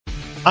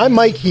I'm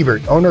Mike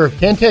Hebert, owner of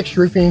Cantex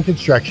Roofing and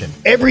Construction.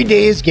 Every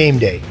day is game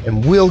day,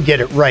 and we'll get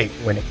it right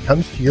when it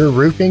comes to your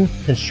roofing,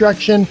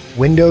 construction,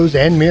 windows,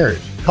 and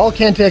mirrors. Call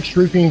Cantex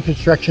Roofing and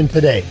Construction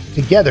today.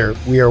 Together,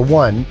 we are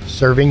one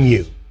serving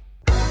you.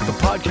 The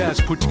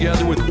podcast put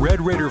together with Red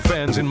Raider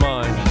fans in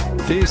mind.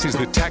 This is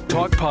the Tech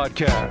Talk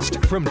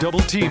Podcast from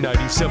Double T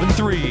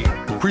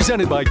 97.3,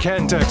 presented by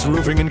Cantex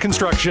Roofing and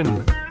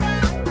Construction.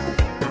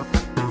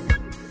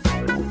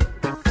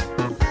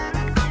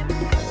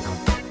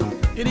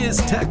 It is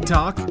Tech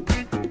Talk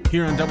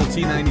here on Double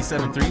T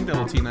 97.3,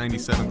 Double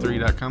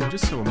T973.com.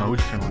 Just so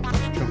emotional,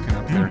 just choking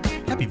up there.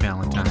 Happy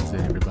Valentine's Day,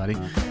 everybody.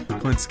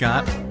 Clint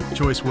Scott,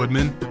 Chois,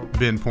 Woodman,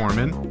 Ben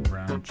Poorman.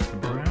 Brown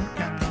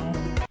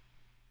cow.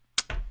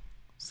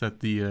 Is that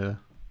the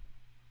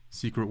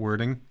secret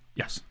wording?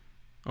 Yes.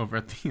 Over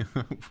at the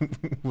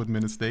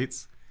Woodman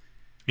Estates?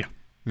 Yeah.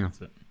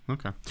 That's it.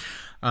 Okay.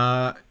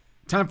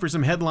 Time for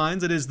some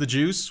headlines. It is the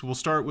Juice. We'll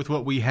start with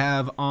what we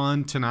have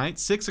on tonight.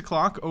 6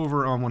 o'clock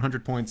over on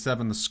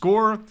 100.7 The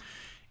Score.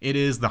 It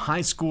is the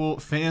High School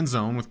Fan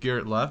Zone with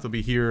Garrett Luff. They'll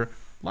be here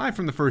live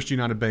from the First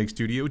United Bank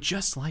studio,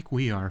 just like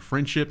we are.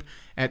 Friendship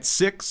at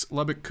 6,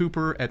 Lubbock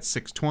Cooper at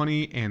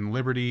 6:20, and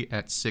Liberty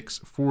at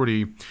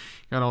 6:40.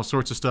 Got all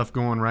sorts of stuff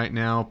going right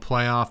now.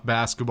 Playoff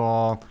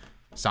basketball,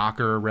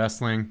 soccer,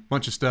 wrestling,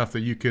 bunch of stuff that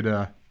you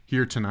could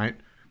hear tonight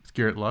with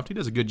Garrett Luff. He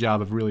does a good job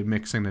of really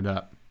mixing it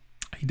up.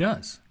 He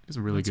does. It's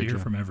a really Let's good hear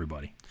job from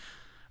everybody.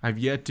 I've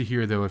yet to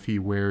hear, though, if he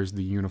wears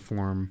the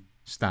uniform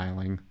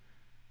styling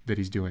that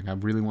he's doing. I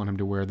really want him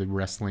to wear the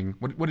wrestling.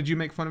 What did you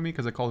make fun of me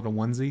because I called it a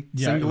onesie?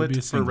 Yeah, it would be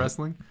a for singlet.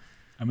 wrestling?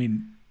 I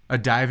mean, A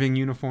diving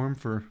uniform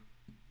for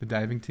the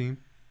diving team?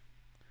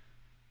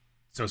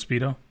 so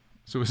Speedo?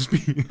 So a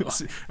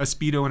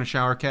Speedo and a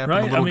shower cap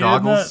Right? and a little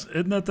goggles?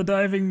 Isn't that the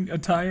diving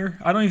attire?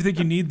 I don't even think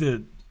you need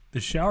the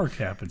shower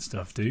cap and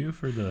stuff, do you?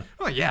 For the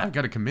Oh, yeah, I've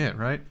got to commit,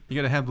 right? You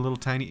got to have the little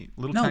tiny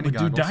but goggles.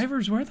 do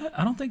divers wear that?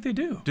 I don't think they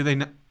do. Do they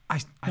not? I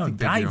No, think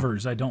they do.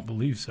 divers, I don't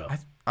believe so.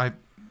 I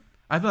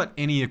thought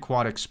any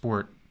aquatic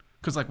sport,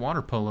 because like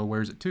water polo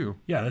wears it too.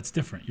 Yeah, that's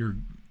different. You're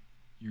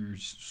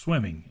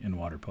swimming in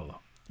water polo.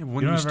 Yeah, but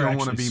wouldn't you don't ever still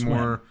want to be actually swim.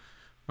 more...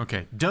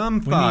 Okay,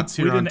 dumb thoughts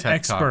we here need on an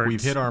Tech Talk. expert.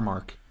 We've hit our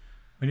mark.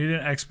 We need an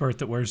expert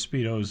that wears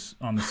Speedos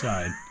on the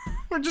side.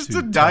 We're just to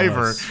a tell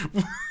diver. us.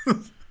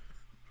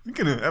 We're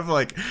going to have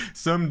like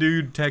some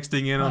dude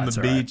texting in on That's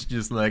the all right. beach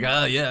just like,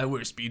 oh, yeah, I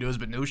wear Speedos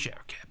but no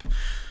shower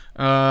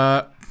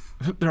cap.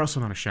 They're also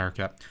not a shower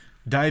cap.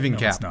 Diving No,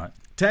 cap. it's not.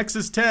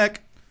 Texas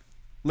Tech,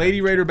 Lady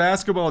Raider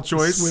basketball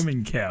choice.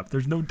 Swimming cap.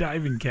 There's no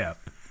diving cap.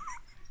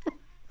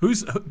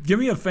 Give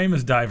me a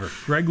famous diver.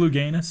 Greg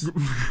Louganis?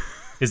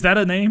 Is that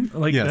a name?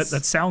 Like Yes.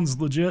 that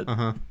sounds legit.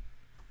 Uh-huh.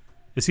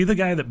 Is he the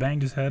guy that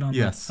banged his head on?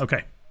 Yes.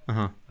 Okay.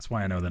 Uh-huh. That's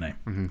why I know the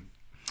name.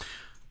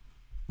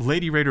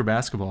 Lady Raider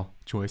basketball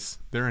choice.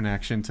 They're in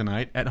action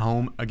tonight at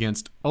home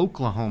against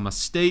Oklahoma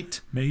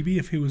State. Maybe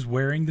if he was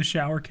wearing the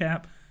shower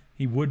cap,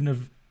 he wouldn't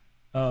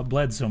have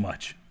bled so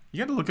much. You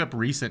got to look up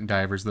recent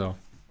divers, though.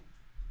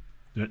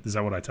 Is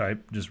that what I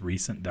type? Just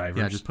recent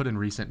divers? Yeah, just put in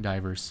recent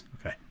divers.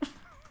 Okay.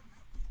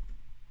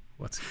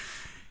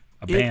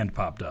 Band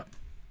popped up.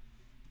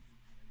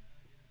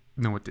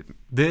 No, it didn't.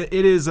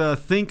 It is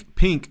Think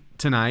Pink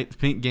tonight.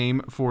 Pink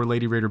game for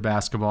Lady Raider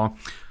basketball.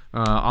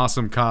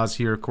 Awesome cause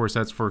here. Of course,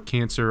 that's for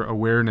cancer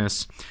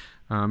awareness.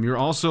 You're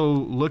also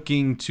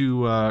looking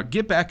to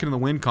get back into the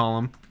win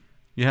column.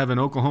 You have an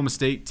Oklahoma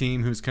State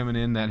team who's coming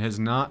in that has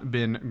not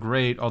been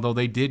great, although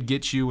they did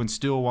get you in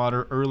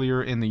Stillwater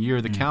earlier in the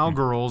year. The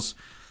Cowgirls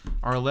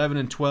are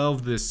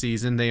 11-12 this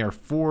season. They are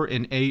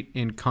 4-8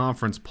 in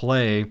conference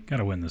play. Got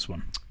to win this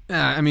one.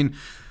 I mean,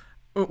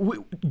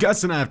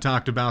 Gus and I have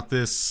talked about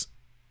this.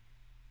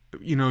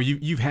 You know,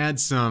 you've had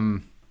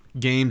some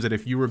games that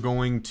if you were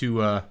going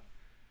to all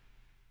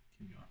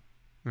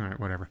right,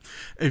 whatever.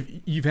 If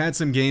you've had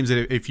some games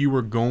that if you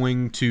were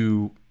going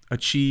to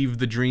achieve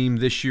the dream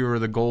this year or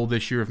the goal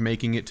this year of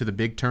making it to the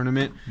big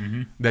tournament,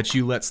 that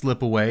you let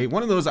slip away.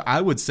 One of those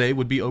I would say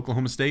would be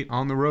Oklahoma State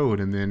on the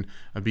road, and then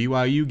a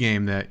BYU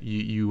game that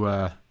you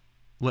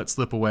let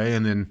slip away,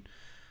 and then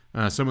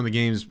some of the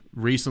games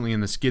recently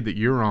in the skid that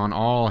you're on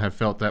all have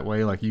felt that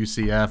way, like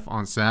UCF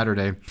on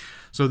Saturday.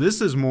 So this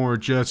is more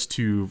just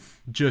to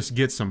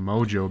get some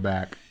mojo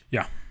back.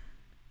 Yeah.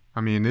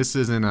 I mean, this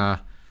isn't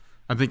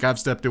I think I've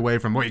stepped away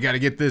from, well, you got to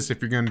get this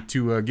if you're going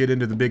to get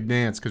into the big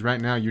dance, because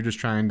right now you're just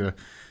trying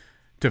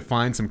to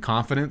find some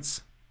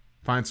confidence,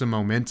 find some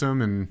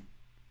momentum, and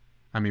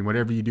I mean,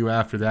 whatever you do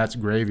after that's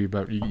gravy,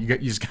 but you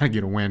just got to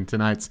get a win.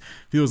 Tonight's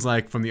feels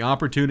like from the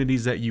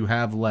opportunities that you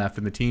have left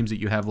and the teams that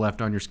you have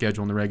left on your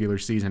schedule in the regular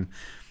season,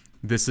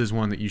 this is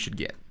one that you should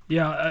get.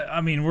 Yeah, I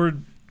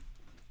mean,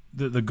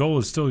 the goal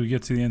is still to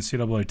get to the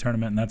NCAA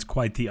tournament, and that's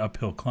quite the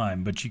uphill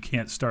climb, but you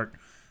can't start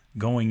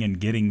going and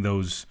getting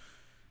those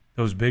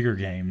bigger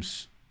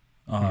games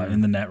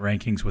in the net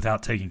rankings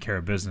without taking care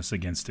of business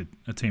against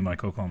a team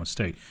like Oklahoma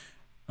State,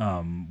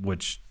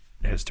 which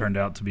has turned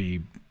out to be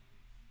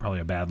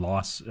probably a bad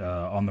loss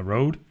on the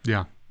road.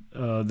 Yeah.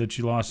 That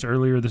you lost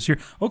earlier this year.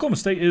 Oklahoma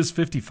State is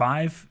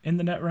 55 in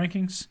the net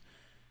rankings.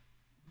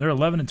 They're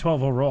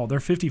 11-12 overall. They're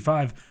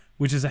 55,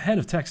 which is ahead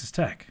of Texas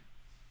Tech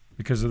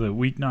because of the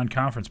week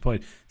non-conference play.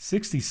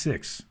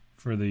 66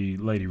 for the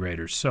Lady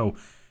Raiders. So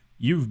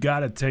you've got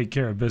to take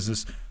care of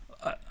business.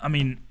 I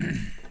mean,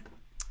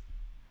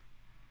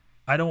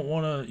 I don't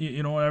want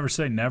to, ever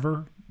say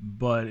never,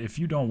 but if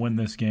you don't win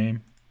this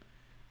game,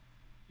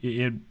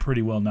 it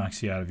pretty well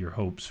knocks you out of your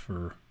hopes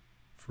for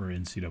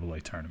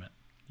NCAA tournament.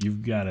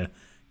 You've got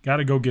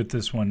to go get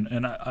this one.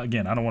 And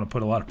again, I don't want to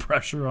put a lot of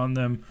pressure on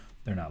them.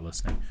 They're not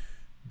listening.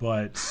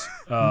 But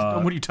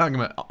what are you talking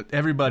about?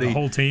 Everybody, the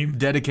whole team,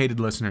 dedicated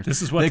listeners.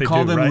 This is what they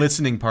call do, them right?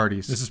 Listening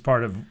parties. This is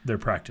part of their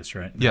practice,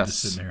 right? They're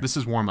just Yes, sitting here. this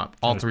is warm up.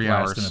 All 3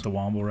 hours. At the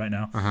Womble right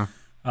now.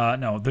 Uh-huh.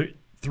 No,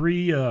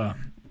 three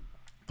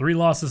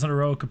losses in a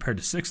row compared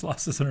to 6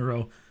 losses in a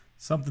row.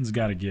 Something's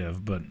got to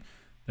give, but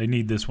they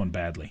need this one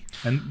badly,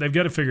 and they've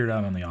got to figure it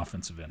out on the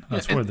offensive end.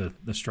 That's where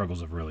the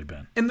struggles have really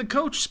been. And the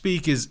coach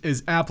speak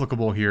is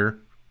applicable here,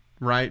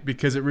 right?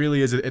 Because it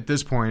really is at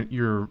this point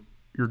you're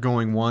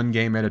going one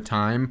game at a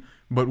time,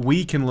 but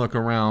we can look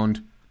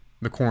around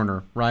the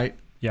corner, right?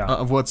 Yeah.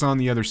 Of what's on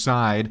the other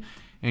side,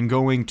 and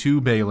going to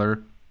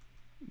Baylor,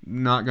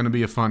 not going to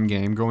be a fun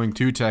game. Going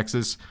to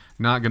Texas,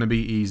 not going to be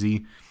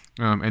easy.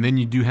 And then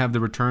you do have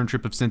the return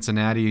trip of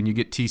Cincinnati, and you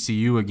get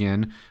TCU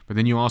again, but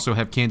then you also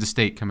have Kansas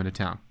State coming to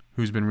town,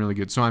 who's been really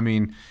good. So, I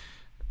mean,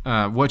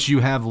 what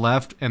you have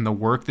left and the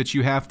work that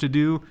you have to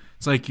do,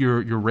 it's like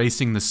you're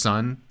racing the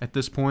sun at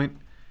this point.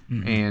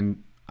 Mm-hmm.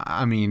 And,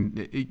 I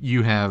mean,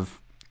 you have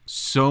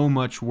so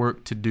much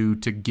work to do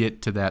to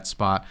get to that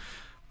spot,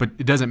 but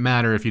it doesn't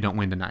matter if you don't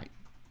win tonight.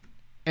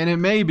 And it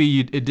may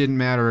be it didn't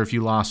matter if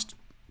you lost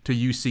to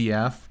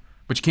UCF,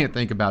 but you can't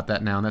think about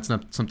that now, and that's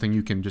not something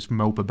you can just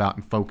mope about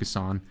and focus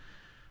on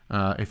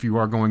if you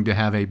are going to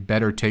have a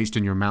better taste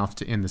in your mouth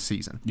to end the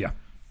season. Yeah,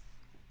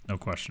 no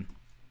question.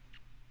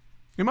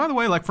 And by the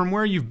way, like from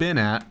where you've been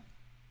at,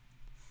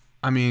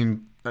 I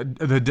mean,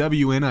 the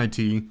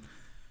WNIT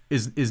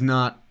is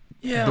not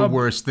the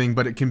worst thing,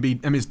 but it can be.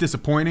 I mean, it's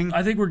disappointing.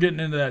 I think we're getting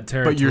into that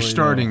territory. But you're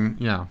starting,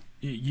 though.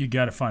 You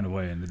got to find a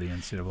way into the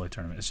NCAA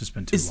tournament. It's just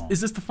been too long.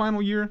 Is this the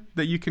final year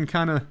that you can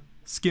kind of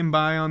skim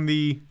by on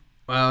the?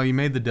 Well, you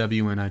made the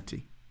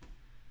WNIT.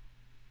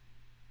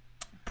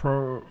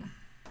 Probably.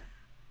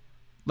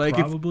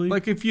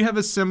 If you have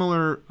a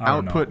similar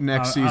output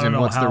next season,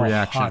 what's the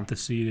reaction? How hot the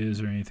seat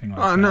is or anything like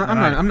that. No,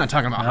 I'm not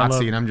talking about hot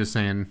seat. I'm just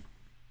saying.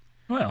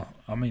 Well,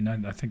 I mean,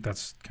 I think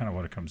that's kind of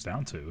what it comes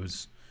down to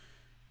is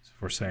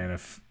if we're saying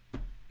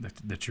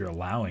that you're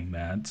allowing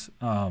that.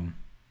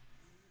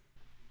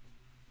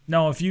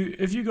 No, if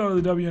you go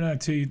to the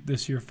WNIT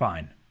this year,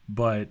 fine,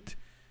 but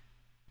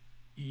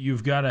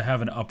you've got to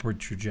have an upward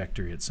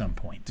trajectory at some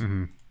point,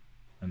 mm-hmm.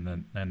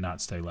 and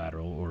not stay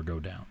lateral or go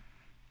down.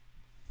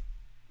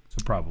 So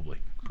probably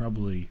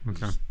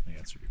okay. Is the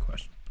answer to your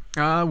question.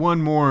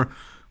 One more.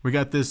 We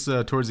got this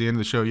towards the end of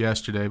the show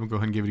yesterday. We'll go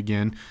ahead and give it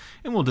again,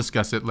 and we'll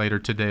discuss it later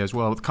today as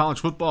well. With college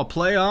football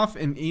playoff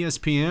and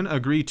ESPN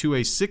agree to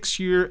a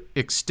 6-year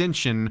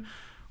extension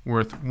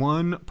worth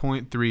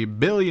 $1.3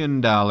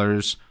 billion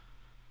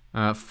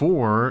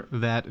for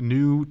that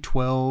new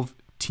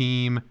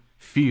 12-team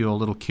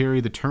field. It'll carry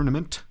the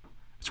tournament.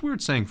 It's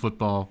weird saying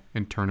football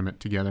and tournament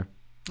together.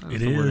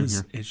 It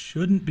is. It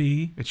shouldn't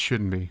be. It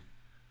shouldn't be.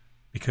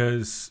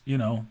 Because,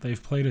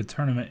 they've played a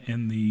tournament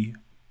in the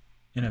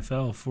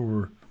NFL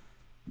for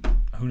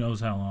who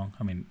knows how long.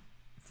 I mean,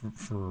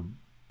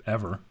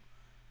 forever.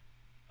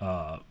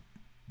 But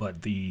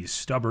the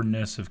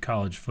stubbornness of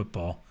college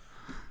football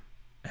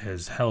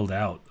has held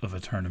out of a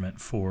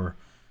tournament for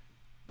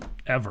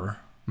ever.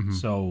 Mm-hmm.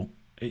 So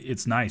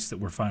it's nice that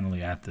we're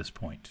finally at this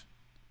point.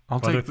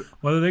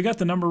 Whether they got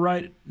the number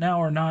right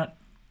now or not,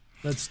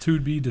 that's to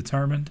be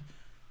determined.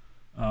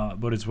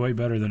 But it's way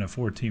better than a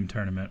 4-team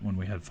tournament when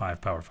we had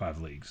 5 Power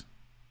 5 leagues.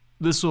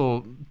 This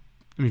will,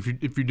 I mean,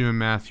 if you're doing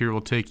math here,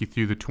 we'll take you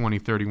through the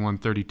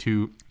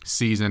 2031-32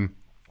 season.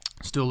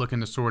 Still looking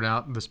to sort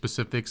out the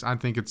specifics. I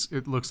think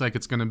it looks like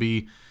it's going to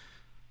be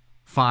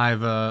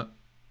 5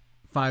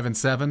 and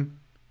 7.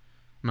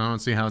 I don't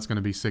see how it's going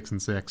to be 6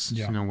 and 6.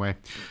 Yeah. No way.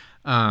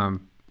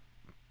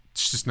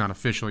 It's just not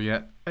official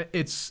yet.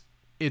 It's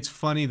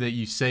funny that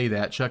you say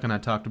that. Chuck and I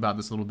talked about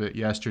this a little bit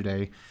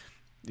yesterday.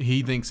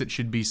 He thinks it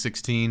should be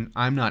 16.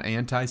 I'm not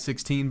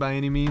anti-16 by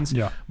any means.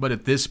 Yeah. But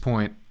at this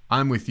point,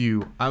 I'm with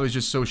you. I was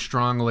just so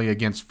strongly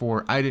against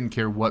 4. I didn't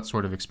care what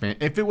sort of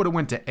expansion. If it would have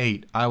went to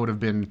 8, I would have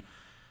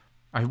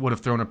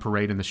thrown a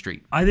parade in the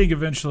street. I think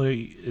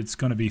eventually it's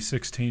going to be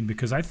 16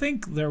 because I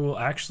think there will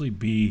actually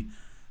be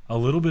a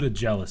little bit of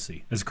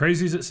jealousy. As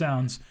crazy as it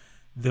sounds,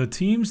 the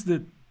teams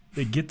that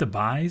get the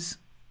buys,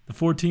 the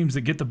 4 teams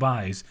that get the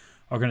buys,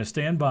 are going to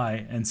stand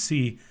by and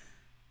see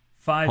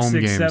 5, home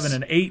 6, games. 7,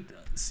 and 8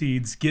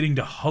 seeds getting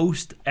to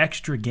host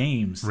extra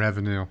games.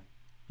 Revenue.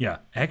 Yeah,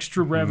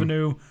 extra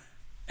revenue,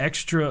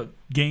 extra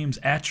games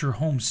at your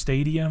home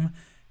stadium.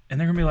 And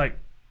they're going to be like,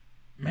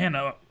 man,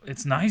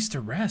 it's nice to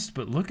rest,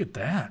 but look at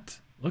that.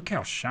 Look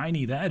how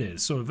shiny that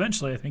is. So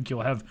eventually I think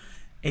you'll have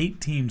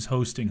 8 teams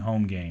hosting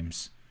home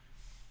games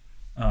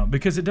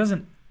because it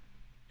doesn't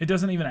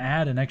even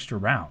add an extra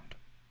round.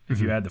 if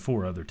you add the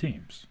 4 other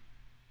teams.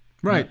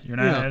 Right. You're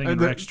not adding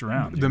an extra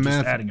round. You're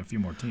just adding a few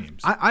more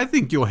teams. I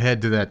think you'll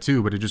head to that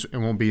too, but it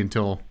won't be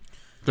until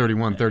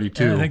 31,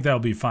 32. And I think that'll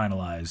be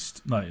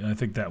finalized. I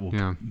think that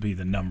will be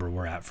the number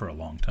we're at for a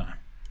long time.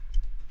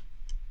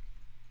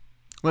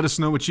 Let us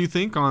know what you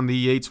think on the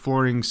Yates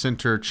Flooring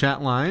Center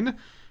chat line.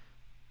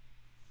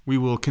 We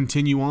will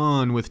continue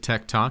on with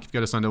Tech Talk. You've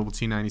got us on Double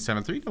T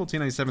 97.3,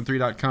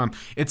 T97.3.com.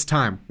 It's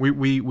time.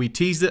 We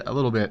teased it a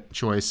little bit,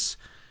 Choice.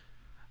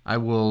 I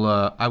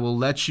will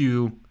let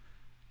you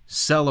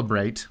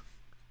celebrate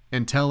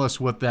and tell us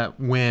what that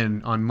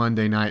win on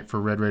Monday night for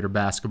Red Raider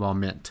basketball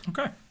meant.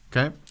 Okay?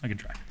 I can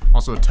try.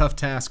 Also a tough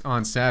task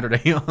on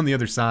Saturday on the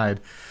other side.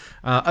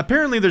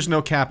 Apparently there's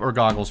no cap or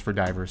goggles for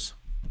divers.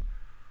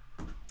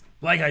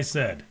 Like I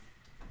said.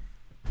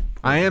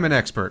 I am an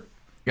expert.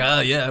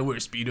 Yeah, I wear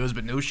Speedos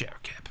but no shower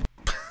cap.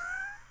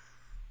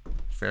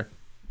 Fair.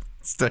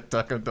 It's Tech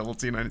Talk on Double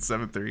T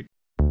 97.3.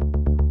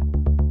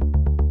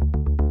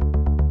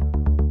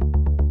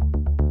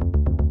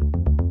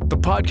 The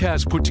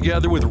podcast put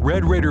together with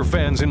Red Raider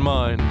fans in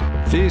mind.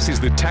 This is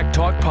the Tech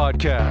Talk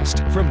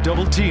Podcast from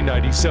Double T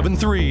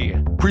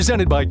 97.3,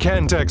 presented by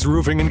Cantex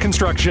Roofing and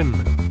Construction.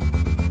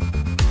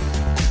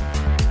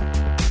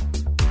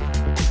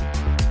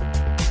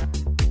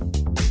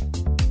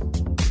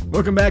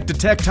 Welcome back to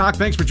Tech Talk.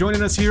 Thanks for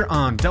joining us here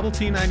on Double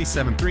T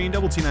 97.3 and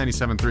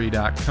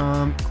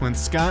T97.3.com. Clint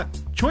Scott,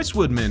 Chois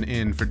Woodman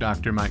in for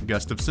Dr. Mike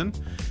Gustafson.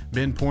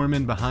 Ben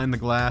Poorman behind the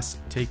glass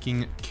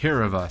taking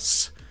care of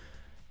us.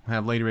 We'll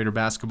have Lady Raider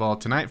basketball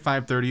tonight,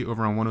 5:30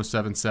 over on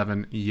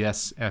 107.7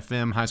 Yes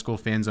FM. High School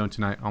Fan Zone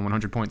tonight on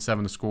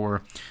 100.7 The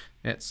Score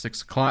at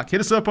 6 o'clock.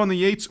 Hit us up on the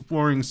Yates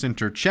Flooring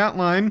Center chat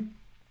line.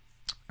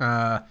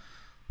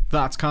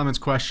 Thoughts, comments,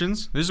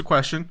 questions. There's a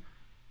question.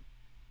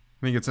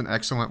 I think it's an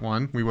excellent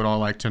one. We would all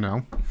like to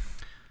know.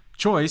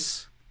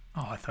 Choice.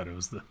 Oh, I thought it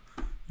was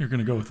you're going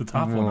to go with the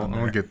top one.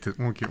 We'll get through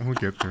them.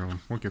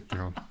 We'll get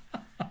through them.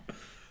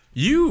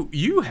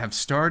 You have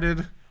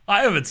started.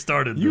 I haven't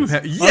started this. You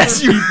have.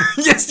 Yes,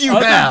 you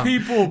have. Other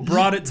people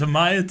brought it to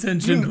my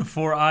attention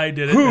before I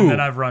did it, and then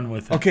I've run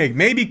with it. Okay,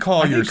 maybe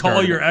Collier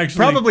actually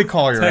probably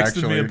Collier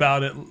texted me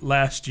about it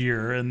last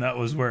year, and that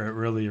was where it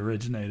really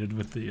originated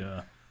with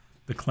the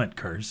Clint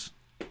curse.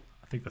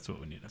 I think that's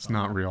what we need. It's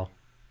not real.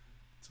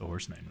 It's a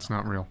horse name. It's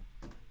not real.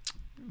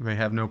 They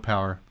have no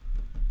power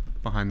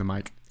behind the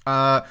mic.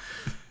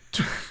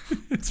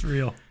 It's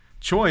real.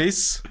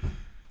 Choice.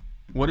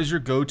 What is your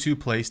go-to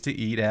place to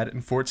eat at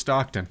in Fort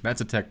Stockton?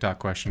 That's a Tech Talk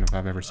question if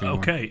I've ever seen one.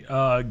 Okay,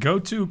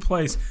 go-to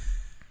place,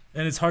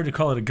 and it's hard to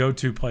call it a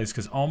go-to place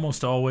because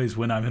almost always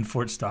when I'm in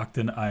Fort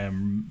Stockton, I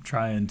am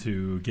trying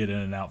to get in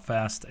and out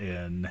fast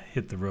and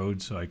hit the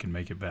road so I can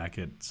make it back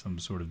at some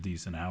sort of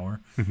decent hour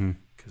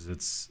because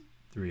it's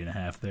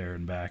 3.5 there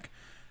and back.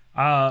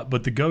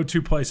 But the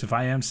go-to place if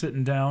I am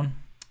sitting down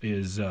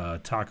is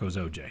Tacos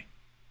OJ.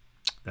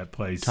 That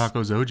place.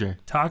 Tacos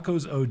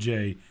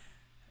OJ.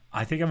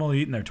 I think I've only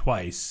eaten there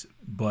twice,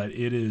 but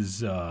it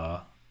is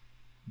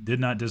did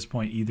not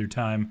disappoint either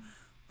time.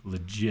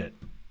 Legit,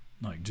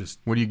 like just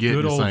what do you get?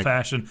 Good old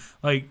fashioned,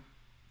 like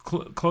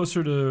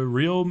closer to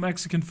real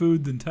Mexican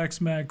food than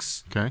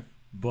Tex-Mex. Okay,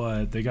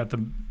 but they got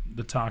the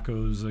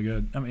tacos. They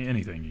got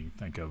anything you can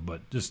think of,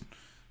 but just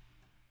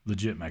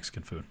legit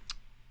Mexican food.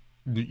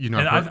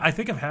 I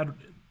think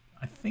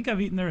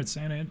I've eaten there at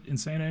in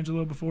San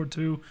Angelo before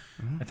too.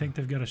 Mm-hmm. I think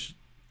they've got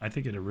I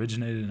think it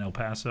originated in El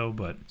Paso,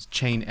 but it's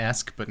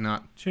chain-esque, but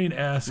not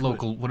chain-esque.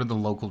 Local. What are the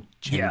local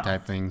chain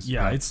type things?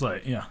 Yeah, it's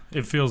like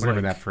it feels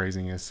whatever like that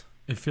phrasing is.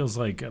 It feels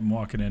like I'm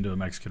walking into a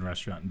Mexican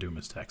restaurant in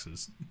Dumas,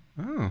 Texas.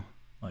 Oh,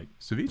 like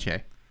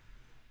ceviche?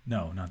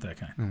 No, not that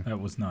kind. That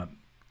was not.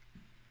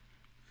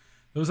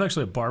 It was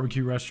actually a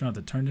barbecue restaurant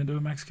that turned into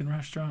a Mexican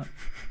restaurant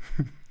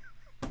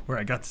where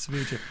I got the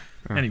ceviche.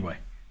 Anyway,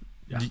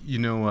 yeah.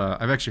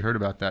 I've actually heard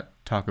about that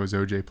Tacos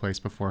OJ place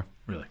before.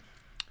 Really?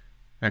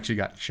 Actually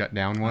got shut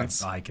down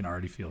once. I can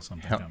already feel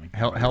something coming.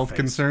 Health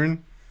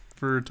concern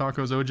for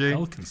Tacos OJ?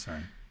 Health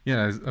concern.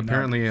 Yeah,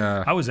 apparently.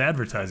 I was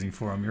advertising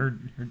for them. You're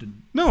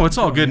no, it's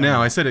all good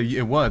now. I said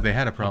it was. They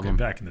had a problem.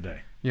 Okay, back in the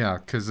day. Yeah,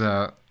 because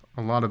a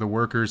lot of the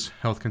workers,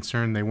 health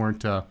concern, they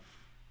weren't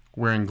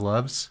wearing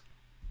gloves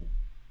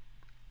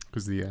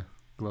because the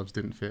gloves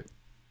didn't fit.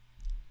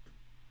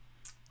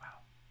 Wow.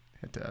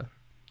 At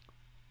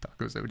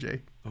Tacos OJ.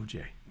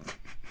 OJ.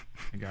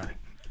 I got it.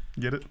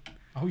 Get it?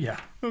 Oh, yeah.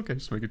 Okay,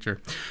 just making sure.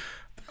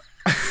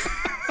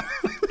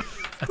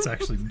 That's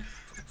actually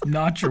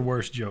not your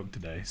worst joke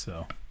today,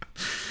 so.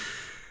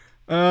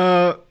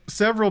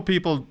 Several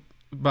people,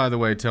 by the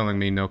way, telling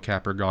me no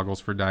cap or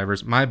goggles for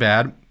divers. My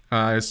bad.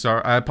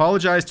 Sorry. I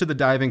apologize to the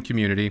diving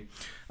community.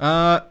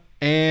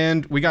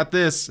 And we got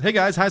this. Hey,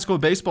 guys, high school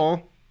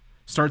baseball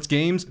starts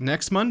games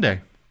next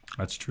Monday.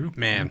 That's true.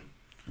 Man.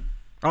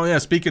 Oh, yeah,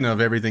 speaking of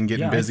everything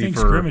getting busy I think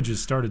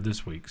scrimmages started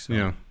this week. So.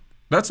 Yeah.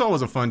 That's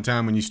always a fun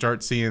time when you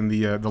start seeing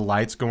the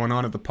lights going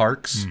on at the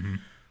parks. Mm-hmm.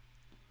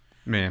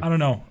 Man. I don't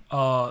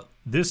know.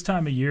 This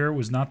time of year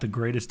was not the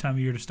greatest time of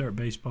year to start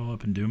baseball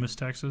up in Dumas,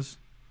 Texas.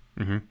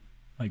 Mm-hmm.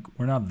 Like,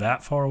 we're not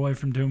that far away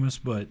from Dumas,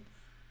 but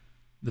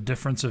the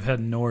difference of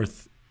heading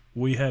north,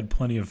 we had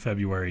plenty of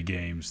February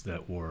games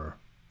that were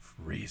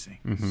freezing,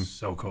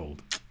 so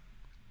cold.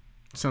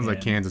 Sounds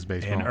like Kansas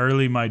baseball. And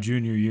early my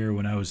junior year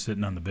when I was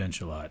sitting on the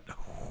bench a lot,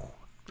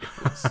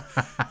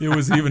 it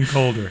was even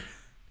colder.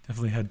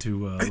 Definitely had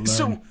to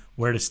learn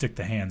where to stick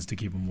the hands to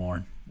keep them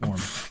warm.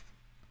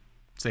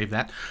 Save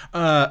that.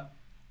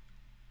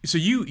 So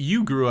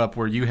you grew up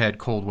where you had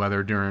cold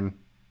weather during,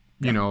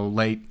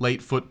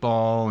 late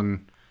football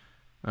and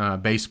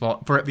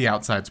baseball, for the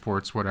outside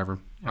sports, whatever.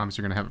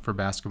 Obviously, you're going to have it for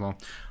basketball.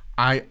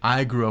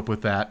 I grew up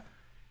with that.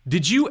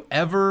 Did you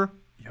ever?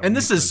 And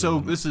this is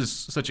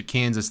such a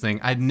Kansas thing.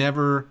 I'd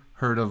never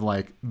heard of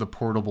like the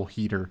portable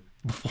heater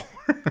before.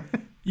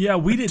 Yeah,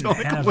 we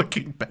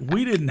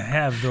didn't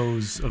have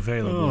those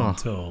available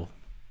until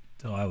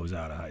I was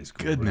out of high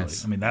school.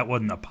 Goodness. Really. I mean, that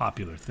wasn't a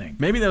popular thing.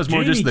 Maybe that was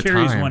more just the time.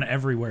 Jamie carries one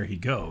everywhere he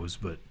goes,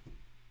 but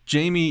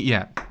Jamie,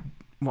 yeah.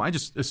 Well, I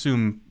just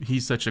assume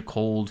he's such a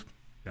cold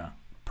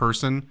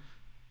person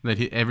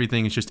that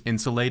everything is just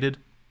insulated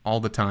all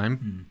the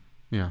time.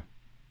 Yeah.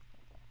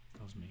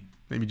 That was me.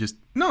 Maybe it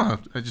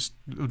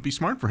would be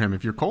smart for him.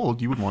 If you're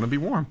cold, you would want to be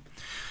warm.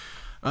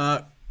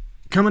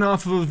 Coming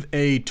off of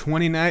a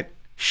 20-night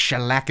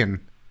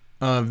shellacking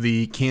of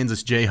the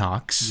Kansas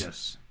Jayhawks.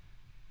 Yes.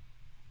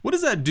 What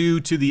does that do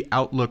to the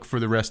outlook for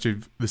the rest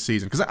of the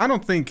season? Because I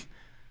don't think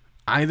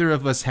either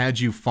of us had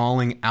you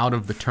falling out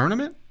of the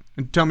tournament.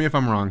 And tell me if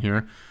I'm wrong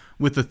here.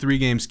 With the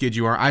 3-game skid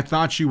you are, I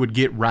thought you would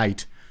get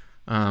right.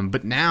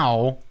 But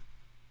now,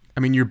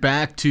 I mean, you're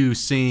back to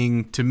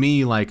seeing, to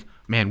me, like,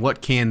 man,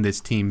 what can this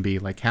team be?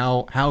 Like,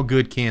 how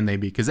good can they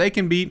be? Because they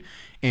can beat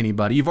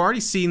anybody. You've already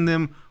seen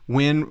them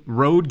win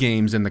road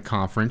games in the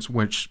conference,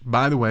 which,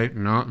 by the way,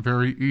 not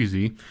very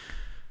easy.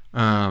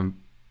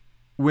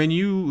 When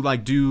you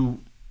do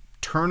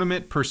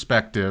tournament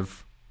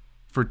perspective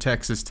for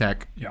Texas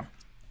Tech,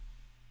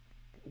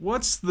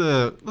 let's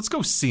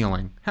go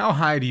ceiling. How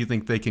high do you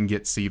think they can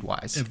get seed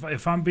wise?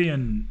 If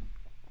I'm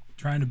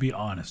trying to be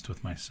honest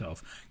with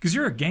myself, because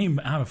you're a game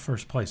out of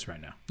first place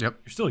right now. Yep,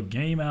 you're still a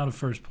game out of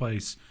first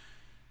place,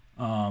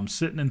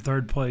 sitting in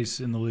third place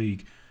in the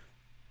league.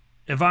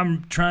 If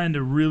I'm trying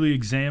to really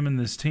examine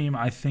this team,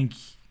 I think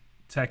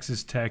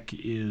Texas Tech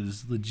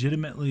is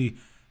legitimately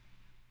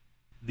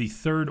the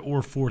third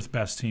or fourth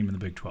best team in the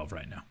Big 12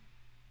 right now.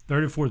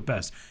 Third or fourth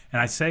best.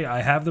 And I say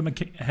I have them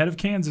ahead of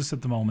Kansas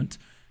at the moment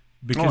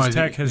because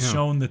Tech has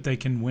shown that they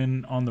can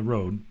win on the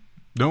road.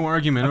 No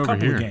argument over here. A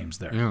couple of games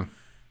there. Yeah.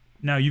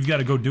 Now you've got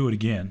to go do it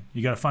again.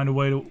 You got to find a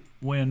way to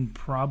win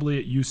probably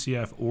at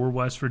UCF or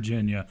West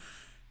Virginia.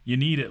 You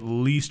need at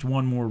least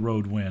one more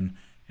road win,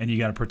 and you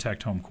got to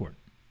protect home court.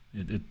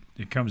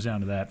 It comes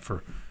down to that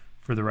for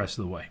the rest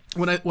of the way.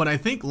 What I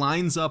think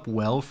lines up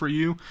well for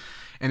you,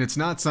 and it's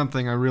not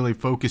something I really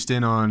focused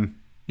in on,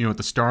 at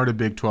the start of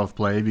Big 12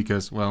 play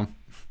because,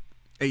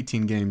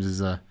 18 games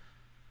is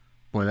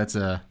that's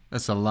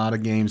a lot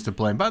of games to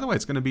play. And by the way,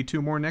 it's going to be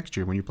 2 more next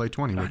year when you play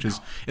 20, which is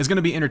going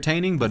to be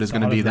entertaining, but it's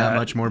going to be that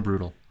much more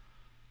brutal.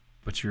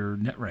 But your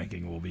net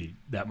ranking will be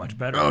that much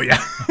better. Oh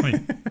yeah, I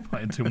mean,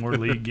 playing 2 more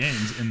league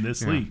games in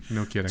this league.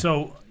 No kidding.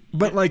 So.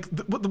 But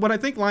what I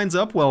think lines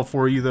up well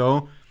for you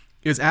though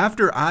is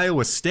after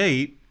Iowa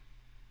State,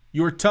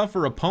 your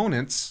tougher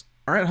opponents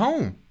are at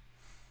home.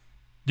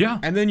 Yeah,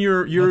 and then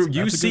your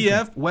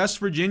UCF, West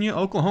Virginia,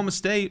 Oklahoma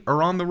State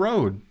are on the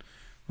road.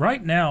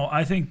 Right now,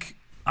 I think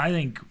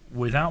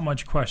without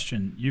much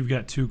question, you've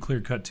got 2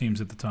 clear-cut teams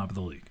at the top of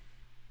the league.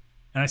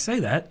 And I say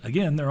that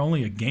again; they're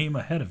only a game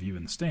ahead of you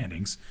in the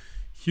standings.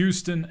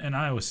 Houston and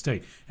Iowa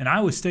State, and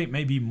Iowa State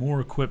may be more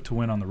equipped to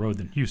win on the road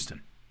than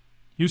Houston.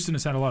 Houston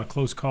has had a lot of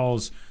close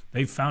calls.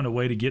 They've found a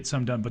way to get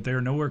some done, but they're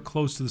nowhere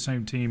close to the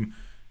same team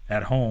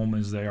at home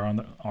as they are on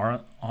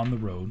the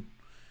road.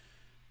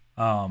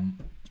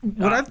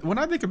 When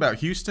I think about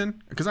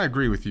Houston, because I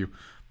agree with you,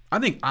 I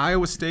think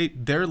Iowa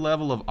State, their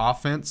level of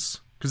offense,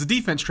 because the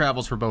defense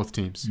travels for both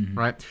teams,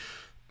 right?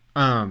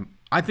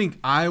 I think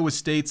Iowa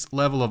State's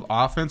level of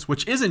offense,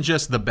 which isn't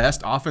just the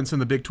best offense in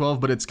the Big 12,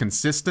 but it's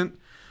consistent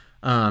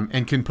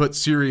and can put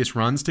serious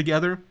runs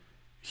together.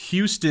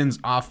 Houston's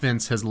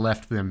offense has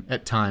left them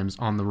at times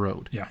on the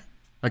road. Yeah.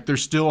 Like they're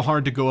still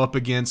hard to go up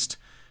against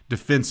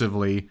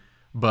defensively,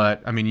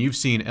 but I mean, you've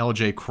seen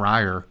LJ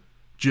Cryer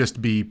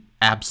just be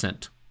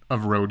absent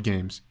of road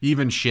games.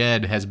 Even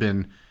Shed has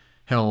been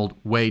held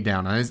way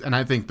down. And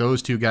I think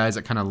those 2 guys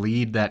that kind of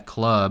lead that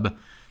club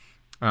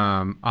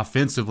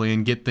offensively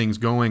and get things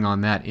going on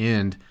that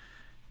end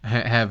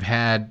have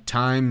had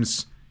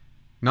times,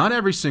 not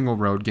every single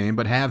road game,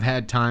 but have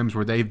had times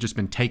where they've just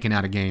been taken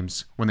out of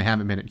games when they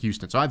haven't been at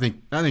Houston. So I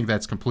think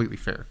that's completely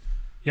fair.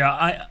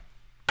 Yeah,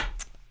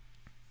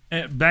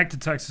 back to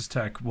Texas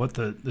Tech, what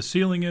the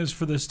ceiling is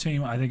for this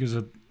team, I think is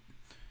a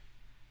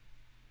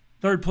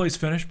third place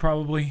finish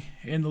probably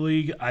in the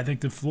league. I think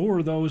the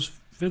floor, though, is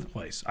 5th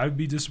place. I would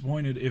be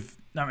disappointed if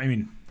 – I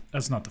mean,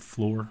 that's not the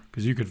floor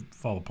because you could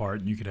fall apart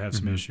and you could have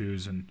some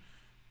issues. And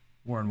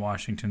Warren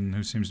Washington,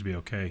 who seems to be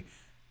okay,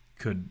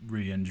 could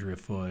re-injure a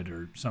foot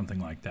or something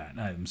like that.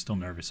 I'm still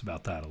nervous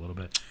about that a little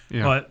bit.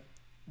 Yeah. But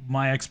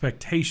my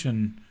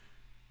expectation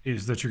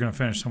is that you're going to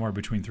finish somewhere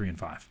between 3 and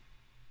 5.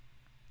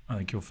 I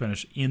think you'll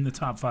finish in the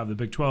top 5 of the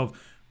Big 12,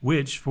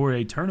 which for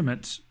a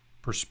tournament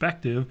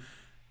perspective,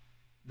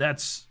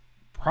 that's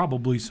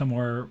probably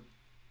somewhere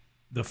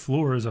the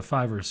floor is a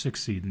 5 or a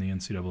 6 seed in the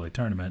NCAA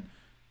tournament.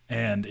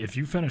 And if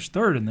you finish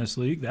third in this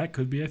league, that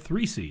could be a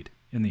 3 seed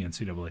in the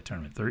NCAA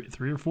tournament,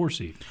 3 or 4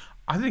 seed.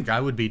 I think I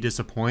would be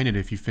disappointed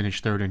if you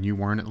finished third and you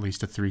weren't at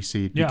least a 3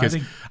 seed. Yeah, because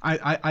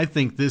I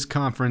think this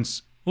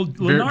conference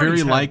Lenardi's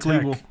very likely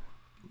Tech, will.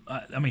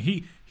 I mean,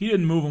 he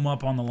didn't move them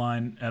up on the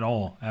line at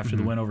all after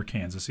the win over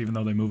Kansas, even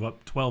though they move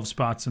up 12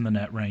 spots in the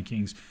net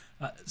rankings.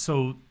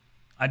 So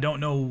I don't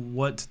know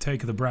what to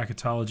take of the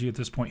bracketology at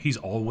this point. He's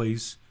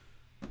always,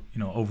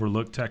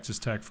 overlooked Texas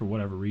Tech for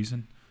whatever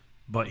reason,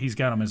 but he's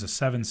got him as a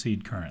 7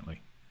 seed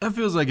currently. That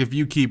feels like if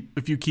you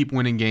keep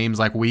winning games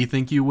like we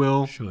think you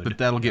will,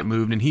 that'll get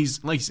moved. And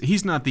he's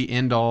not the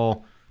end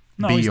all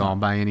be all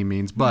by any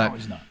means, but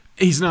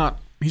he's not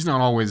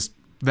always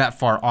that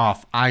far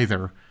off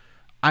either.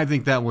 I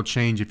think that will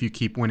change if you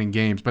keep winning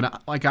games.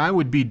 But I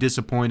would be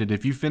disappointed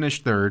if you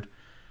finished third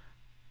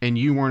and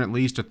you weren't at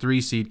least a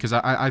 3 seed, because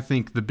I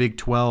think the Big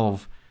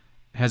 12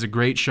 has a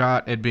great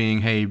shot at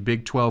being, hey,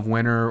 Big 12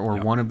 winner or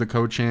one of the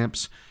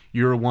co-champs.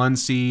 You're a 1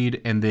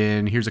 seed, and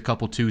then here's a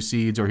couple 2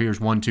 seeds, or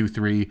here's 1, 2,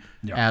 3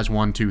 as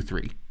 1, 2,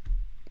 3.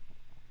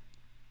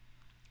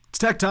 It's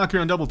Tech Talk here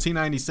on Double T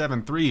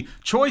 97.3.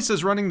 Chois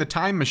is running the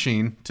time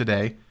machine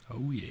today.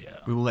 Oh, yeah.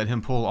 We will let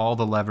him pull all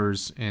the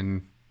levers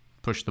and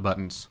push the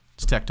buttons.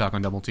 It's Tech Talk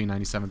on Double T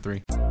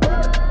 97.3.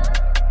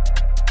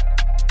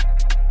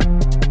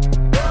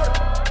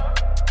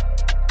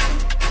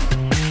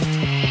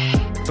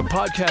 The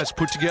podcast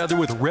put together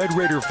with Red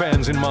Raider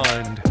fans in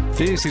mind.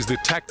 This is the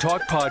Tech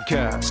Talk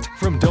Podcast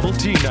from Double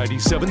T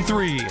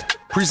 97.3,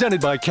 presented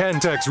by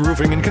Cantex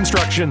Roofing and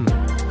Construction.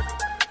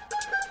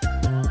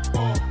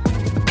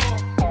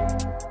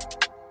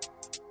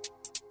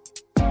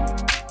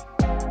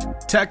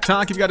 Tech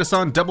Talk, you've got us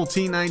on Double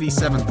T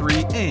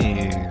 97.3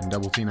 and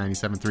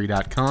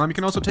DoubleT973.com. You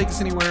can also take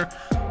us anywhere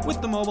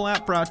with the mobile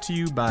app, brought to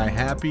you by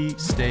Happy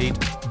State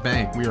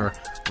Bank. We are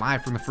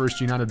live from the First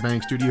United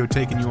Bank studio,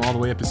 taking you all the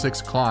way up to 6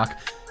 o'clock.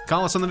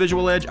 Call us on the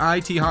Visual Edge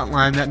IT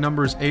hotline. That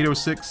number is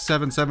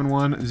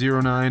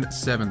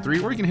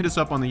 806-771-0973. Or you can hit us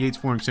up on the Yates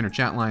Flooring Center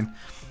chat line.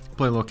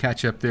 Play a little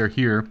catch-up there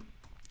here.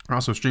 We're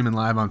also streaming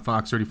live on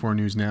Fox 34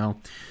 News Now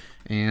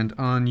and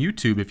on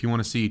YouTube if you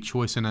want to see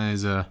Chois and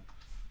I's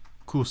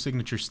cool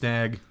signature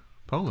stag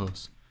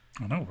polos.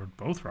 I know, we're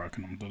both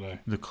rocking them today.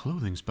 The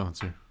clothing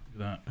sponsor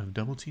of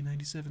Double T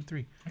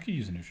 97.3. I could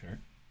use a new shirt.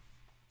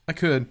 I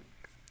could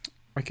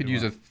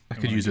use a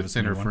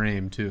thinner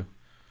frame too.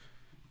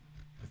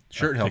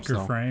 Shirt helps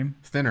though. Frame?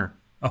 Thinner.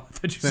 Oh, I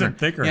thought you said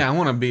thicker. Yeah, I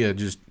want to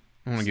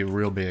get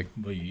real big.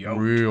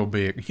 Real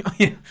big.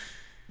 Yeah.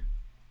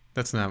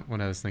 That's not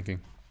what I was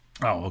thinking.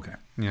 Oh, okay.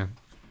 Yeah.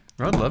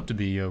 I'd love to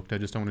be yoked. I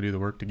just don't want to do the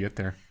work to get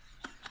there.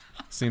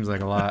 Seems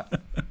like a lot.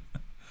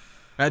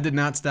 That did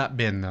not stop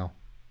Ben, though.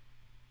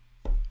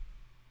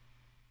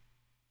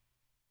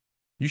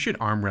 You should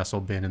arm wrestle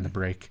Ben in the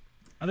break.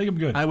 I think I'm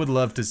good. I would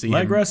love to see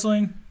leg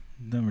wrestling.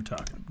 Then we're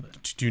talking.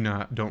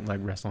 Don't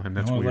leg wrestle him.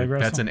 That's weird.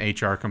 That's an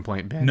HR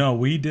complaint, Ben. No,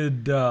 we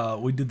did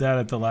that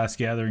at the last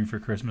gathering for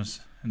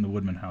Christmas in the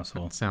Woodman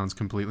household. That sounds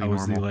completely normal.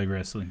 I was the leg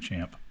wrestling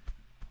champ.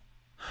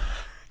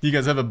 You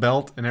guys have a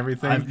belt and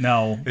everything?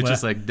 No. It's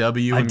just like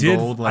W and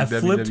gold, like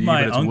WWE,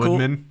 but it's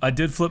Woodman. I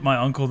did flip my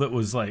uncle that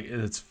was like,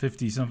 it's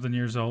 50-something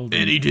years old.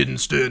 And he didn't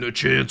stand a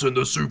chance in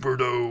the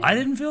Superdome. I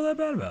didn't feel that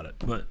bad about it,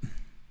 but...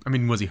 I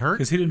mean, was he hurt?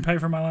 Because he didn't pay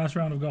for my last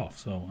round of golf,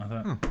 so I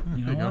thought,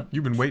 you know what?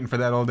 You've been waiting for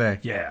that all day.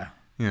 Yeah.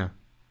 Yeah.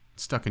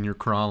 Stuck in your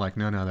craw like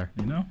none other.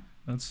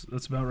 That's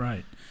about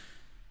right.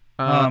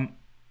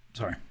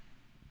 Sorry.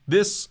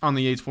 This on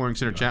the Yates Flooring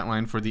Center chat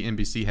line for the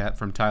NBC hat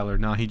from Tyler.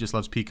 Nah, he just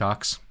loves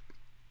peacocks.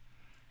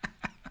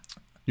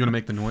 You want to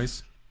make the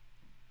noise?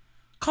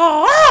 There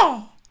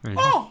you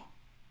go.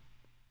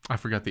 I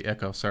forgot the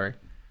echo. Sorry.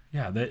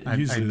 Yeah,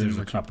 usually there's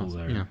a couple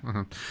there.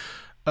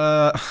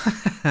 Yeah.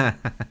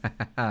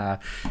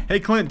 Hey,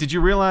 Clint, did you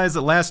realize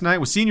that last night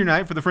was senior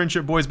night for the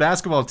Friendship Boys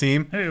basketball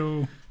team?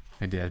 Hey-o.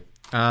 I did.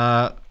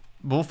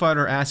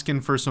 Bullfighter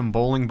asking for some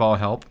bowling ball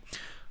help.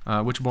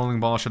 Which bowling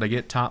ball should I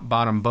get? Top,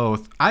 bottom,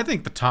 both? I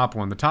think the top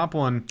one. The top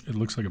one. It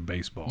looks like a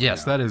baseball.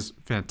 Yes, that is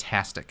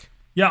fantastic.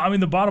 Yeah, I mean,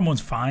 the bottom one's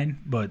fine,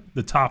 but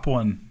the top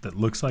one that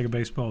looks like a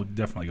baseball would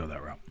definitely go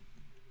that route.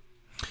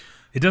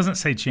 It doesn't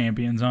say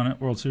champions on it,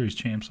 World Series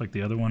champs like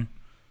the other one.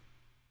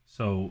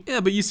 So yeah,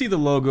 but you see the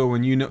logo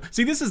and you know.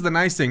 See, this is the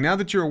nice thing. Now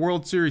that you're a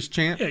World Series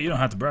champ. Yeah, you don't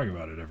have to brag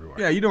about it everywhere.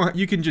 Yeah, you don't.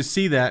 You can just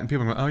see that and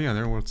people go, oh, yeah,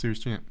 they're a World Series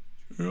champ.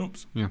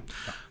 Oops. Yeah.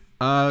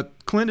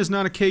 Clint is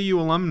not a KU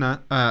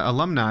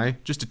alumni,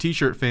 just a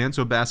T-shirt fan,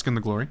 so bask in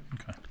the glory.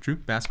 Okay. True.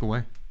 Bask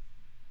away.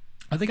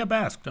 I think I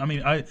basked. I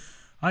mean, I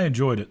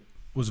enjoyed it.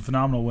 It was a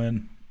phenomenal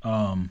win.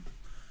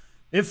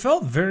 It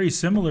felt very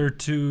similar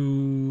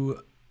to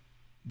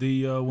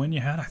the win you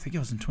had. I think it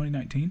was in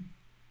 2019.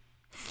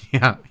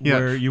 Yeah.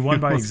 Where you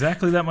won by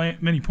exactly that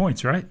many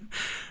points, right?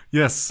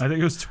 Yes. I think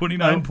it was a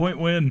 29-point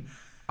win.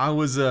 I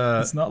was.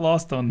 It's not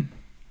lost on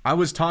I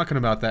was talking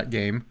about that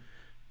game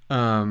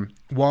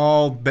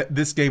while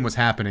this game was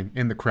happening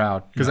in the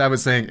crowd, because I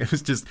was saying it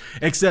was just,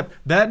 except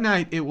that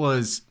night it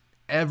was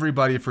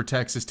everybody for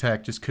Texas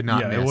Tech just could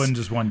not miss. It wasn't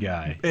just one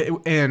guy.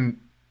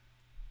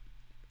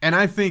 And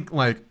I think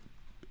like,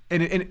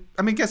 and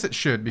I mean, I guess it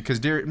should,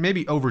 because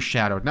maybe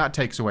overshadowed, not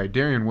takes away.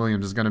 Darian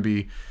Williams is going to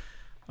be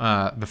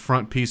the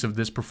front piece of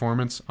this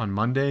performance on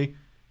Monday,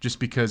 just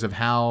because of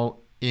how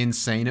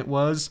insane it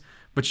was.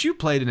 But you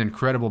played an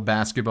incredible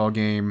basketball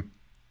game,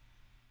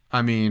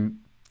 I mean,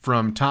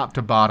 from top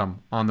to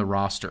bottom on the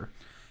roster.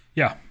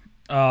 Yeah.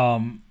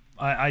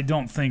 I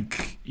don't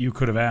think you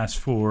could have asked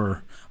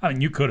for – I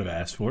mean, you could have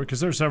asked for it, because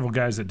there are several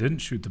guys that didn't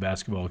shoot the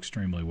basketball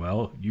extremely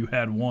well. You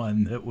had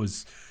one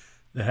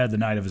that had the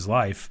night of his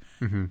life,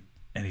 and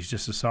he's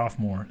just a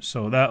sophomore.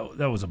 So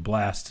that was a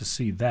blast to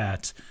see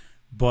that.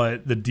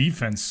 But the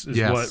defense is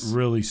what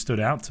really stood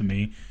out to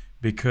me,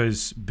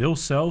 because Bill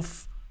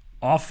Self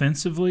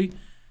offensively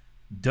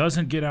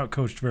doesn't get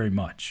outcoached very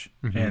much.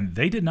 And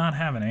they did not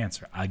have an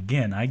answer.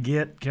 Again, I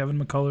get Kevin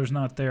McCullough's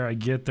not there. I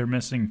get they're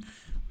missing –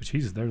 which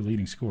he's their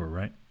leading scorer,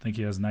 right? I think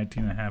he has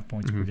 19.5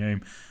 points per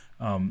game.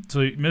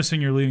 So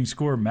missing your leading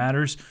scorer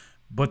matters.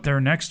 But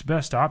their next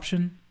best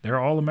option, their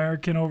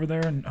All-American over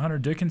there, and Hunter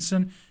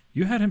Dickinson,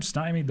 you had him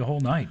stymied the whole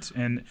night.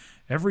 And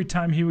every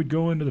time he would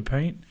go into the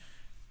paint,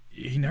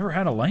 he never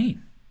had a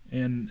lane.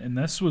 And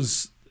this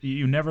was –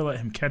 you never let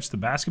him catch the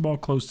basketball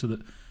close to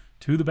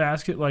the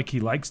basket like he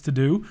likes to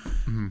do.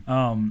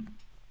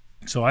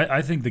 So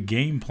I think the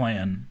game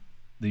plan –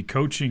 the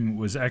coaching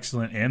was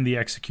excellent, and the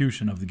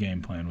execution of the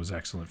game plan was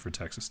excellent for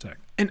Texas Tech.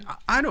 And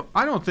I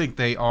don't think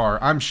they are.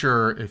 I'm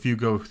sure if you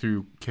go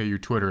through KU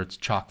Twitter, it's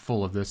chock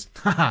full of this.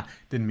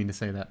 Didn't mean to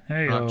say that.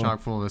 Hey-o.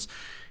 Chock full of this.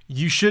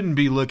 You shouldn't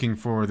be looking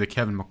for the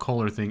Kevin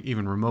McCullough thing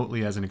even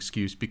remotely as an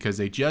excuse, because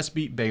they just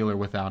beat Baylor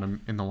without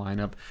him in the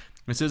lineup.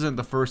 This isn't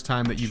the first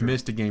time that you've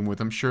missed a game with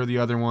him. Sure, the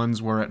other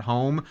ones were at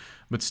home,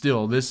 but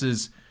still, this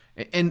is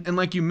 – and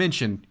like you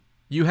mentioned,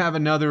 you have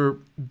another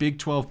Big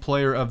 12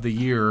 Player of the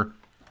Year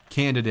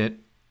candidate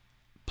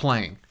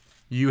playing.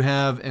 You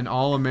have an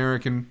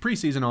All-American,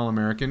 preseason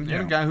All-American,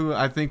 and a guy who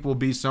I think will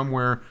be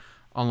somewhere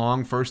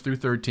along first through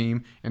third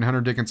team, and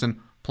Hunter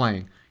Dickinson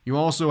playing. You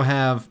also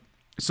have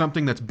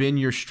something that's been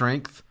your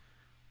strength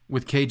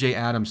with KJ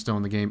Adams still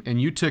in the game,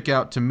 and you took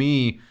out, to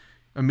me,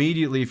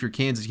 immediately, if you're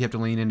Kansas, you have to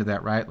lean into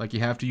that, right? Like, you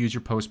have to use your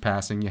post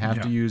passing, you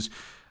have to use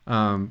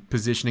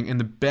positioning, and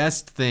the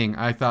best thing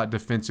I thought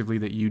defensively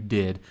that you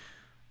did,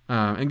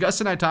 and Gus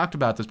and I talked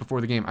about this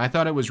before the game, I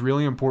thought it was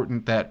really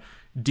important that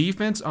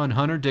defense on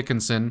Hunter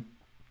Dickinson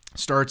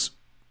starts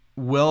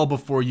well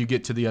before you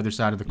get to the other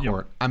side of the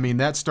court. I mean,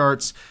 that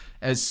starts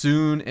as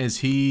soon as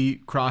he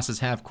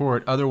crosses half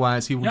court.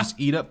 Otherwise, he will just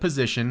eat up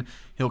position.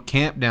 He'll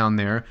camp down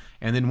there,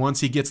 and then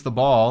once he gets the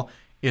ball,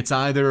 it's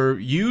either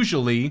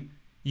usually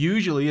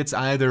it's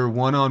either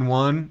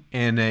one-on-one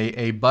and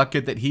a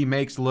bucket that he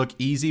makes look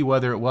easy,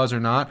 whether it was or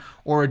not,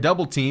 or a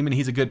double team and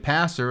he's a good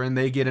passer and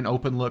they get an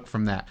open look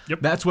from that.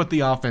 That's what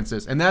the offense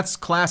is. And that's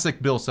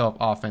classic Bill Self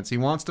offense. He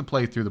wants to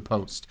play through the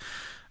post.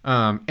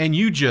 And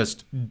you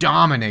just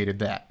dominated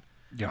that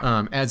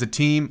as a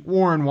team.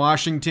 Warren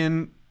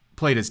Washington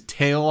played his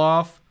tail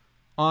off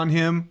on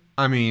him.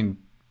 I mean,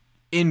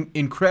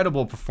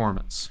 incredible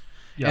performance.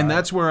 And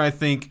that's where I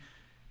think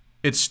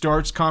it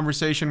starts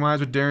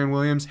conversation-wise with Darian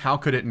Williams. How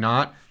could it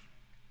not?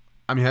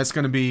 I mean, that's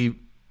going to be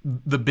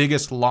the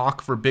biggest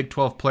lock for Big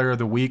 12 Player of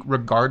the Week,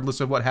 regardless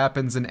of what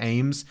happens in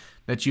Ames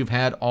that you've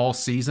had all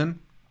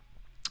season.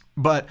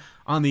 But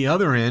on the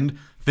other end,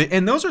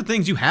 and those are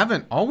things you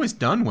haven't always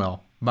done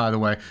well, by the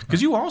way,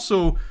 because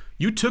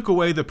you took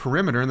away the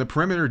perimeter, and the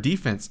perimeter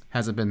defense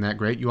hasn't been that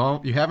great. You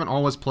haven't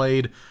always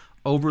played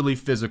overly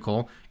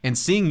physical, and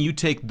seeing you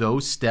take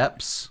those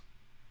steps,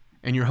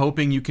 and you're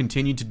hoping you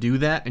continue to do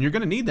that, and you're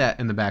going to need that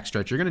in the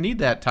backstretch. You're going to need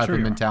that type of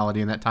mentality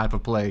and that type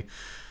of play.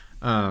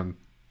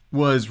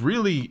 Was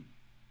really,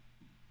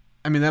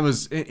 I mean, that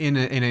was in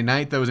a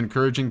night that was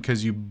encouraging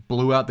because you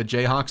blew out the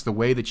Jayhawks. The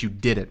way that you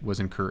did it was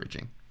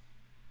encouraging.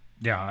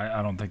 Yeah,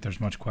 I don't think there's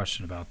much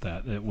question about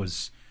that. It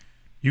was,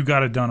 you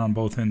got it done on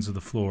both ends of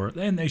the floor,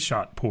 and they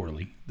shot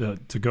poorly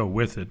to go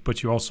with it,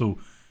 but you also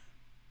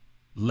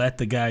let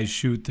the guys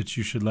shoot that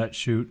you should let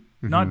shoot.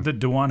 Not that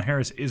DeJuan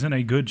Harris isn't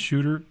a good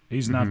shooter.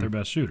 He's not their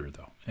best shooter,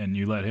 though. And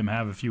you let him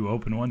have a few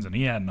open ones, and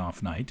he had an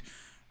off night.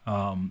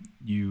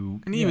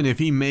 Even if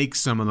he makes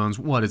some of those,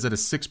 what, is it a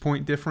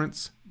 6-point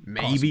difference?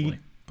 Maybe.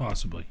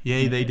 Possibly.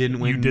 Yeah, they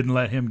didn't win. You didn't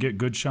let him get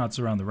good shots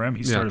around the rim.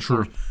 He started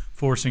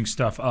forcing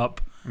stuff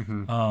up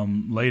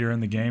later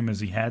in the game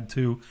as he had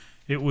to.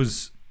 It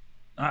was,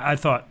 I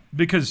thought,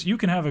 because you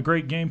can have a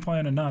great game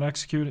plan and not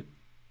execute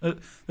it.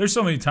 There's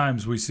so many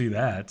times we see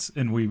that,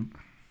 and we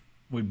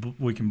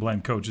can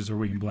blame coaches or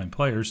we can blame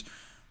players,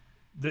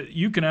 that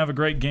you can have a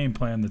great game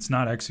plan that's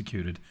not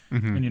executed,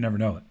 and you never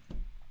know it.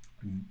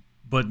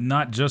 But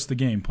not just the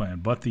game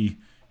plan, but the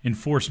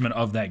enforcement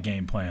of that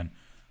game plan,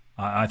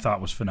 I thought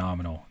was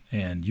phenomenal.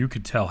 And you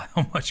could tell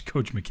how much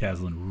Coach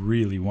McCaslin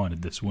really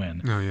wanted this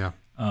win. Oh, yeah.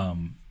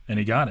 And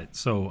he got it.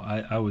 So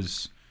I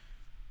was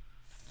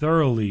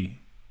thoroughly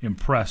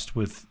impressed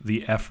with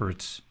the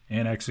efforts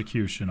and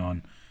execution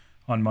on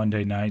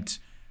Monday nights.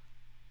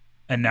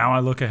 And now I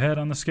look ahead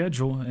on the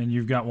schedule, and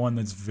you've got one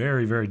that's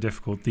very, very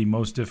difficult, the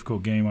most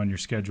difficult game on your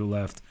schedule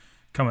left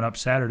coming up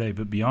Saturday.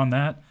 But beyond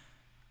that,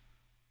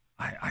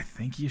 I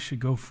think you should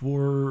go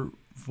 4-2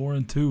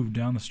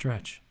 down the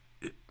stretch.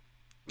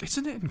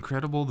 Isn't it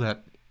incredible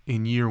that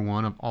in year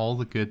one of all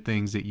the good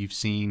things that you've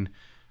seen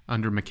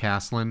under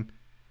McCaslin,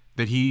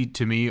 that he,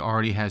 to me,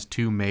 already has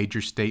 2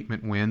 major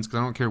statement wins? Because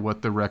I don't care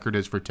what the record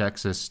is for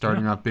Texas.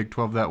 Starting off Big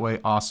 12 that way,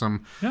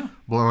 awesome. Yeah.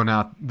 Blowing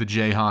out the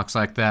Jayhawks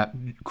like that,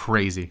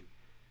 crazy.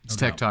 It's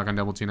No Tech Talk on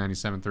Double T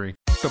 97.3.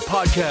 The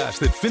podcast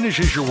that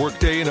finishes your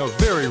workday in a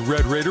very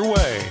Red Raider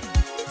way.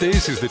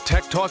 This is the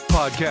Tech Talk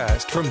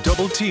Podcast from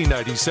Double T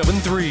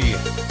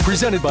 97.3.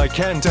 Presented by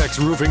Cantex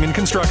Roofing and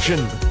Construction.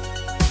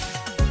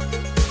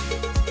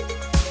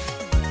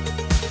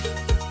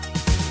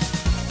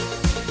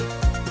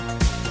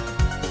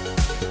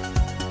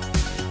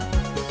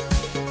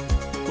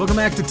 Welcome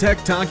back to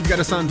Tech Talk. You've got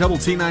us on Double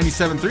T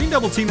 97.3,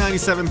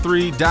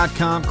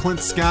 DoubleT973.com. Clint,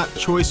 Scott,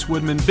 Chois,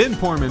 Woodman, Ben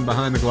Porman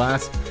behind the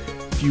glass.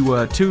 If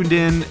you tuned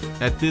in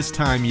at this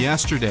time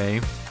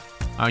yesterday,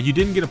 you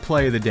didn't get a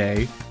play of the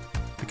day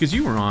because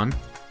you were on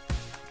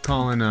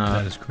calling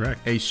That is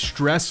correct. a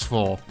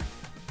stressful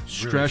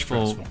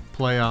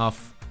playoff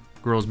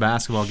girls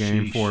basketball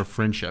game Sheesh. for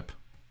Friendship.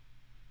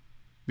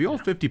 The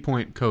old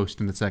 50-point coast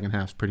in the second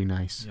half is pretty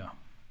nice. Yeah.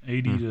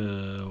 80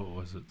 to, what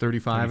was it?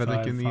 35, I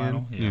think, in the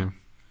final? end. Yeah.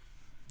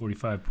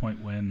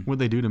 45-point win. What'd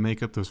they do to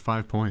make up those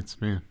 5 points,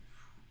 man?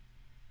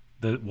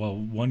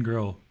 One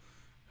girl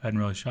hadn't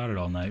really shot it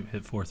all night,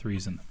 hit 4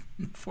 threes in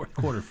the fourth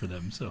quarter for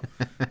them. So,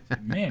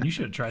 man, you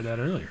should have tried that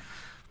earlier.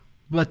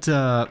 But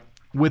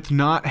with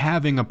not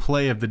having a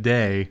play of the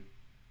day,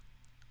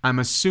 I'm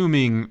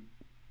assuming,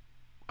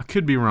 I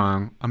could be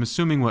wrong, I'm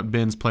assuming what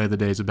Ben's play of the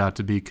day is about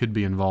to be could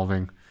be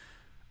involving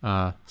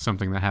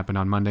something that happened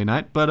on Monday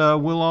night.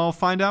 But we'll all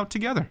find out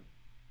together.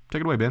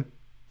 Take it away, Ben.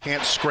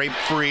 Can't scrape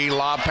free.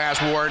 Lob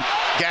pass Ward.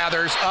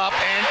 Gathers up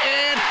and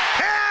in.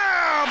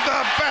 Count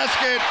the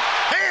basket.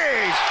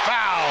 He's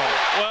fouled.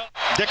 Well,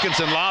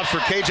 Dickinson lobs for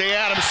KJ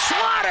Adams.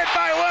 Swatted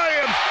by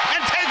Williams and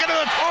taken to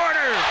the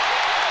corner.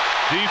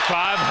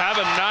 D5 have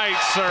a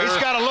night, sir. He's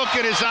got a look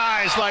in his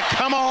eyes like,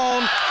 come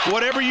on.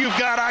 Whatever you've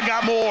got, I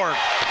got more.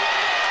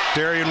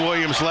 Darian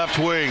Williams, left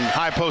wing.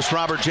 High post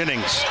Robert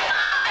Jennings.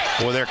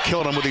 Boy, they're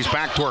killing him with these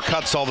backdoor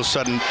cuts all of a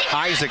sudden.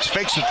 Isaacs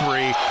fakes a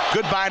 3.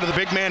 Goodbye to the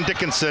big man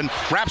Dickinson.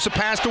 Wraps a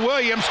pass to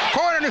Williams.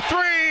 Corner to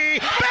 3.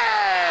 Bang!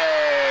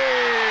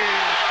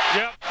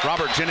 Yep.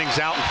 Robert Jennings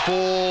out in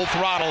full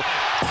throttle.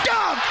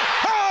 Dunk!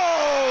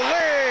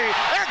 Holy!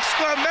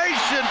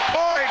 Exclamation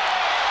point!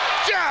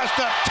 Just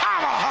a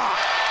tomahawk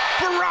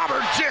for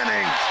Robert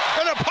Jennings.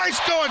 And the place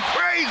going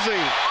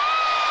crazy.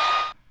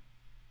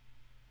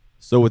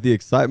 So with the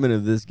excitement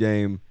of this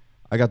game,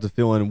 I got the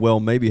feeling, well,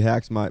 maybe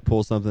Hacks might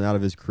pull something out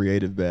of his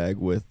creative bag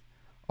with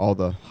all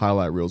the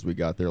highlight reels we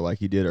got there like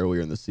he did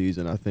earlier in the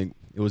season. I think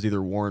it was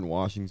either Warren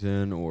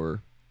Washington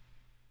or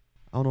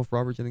I don't know if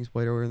Robert Jennings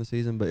played earlier in the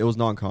season, but it was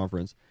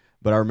non-conference.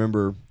 But I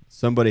remember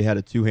somebody had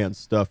a 2-hand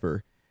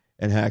stuffer,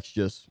 and Hacks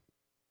just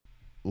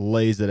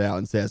lays it out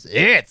and says,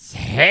 "It's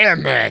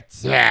hammer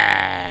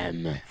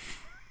time."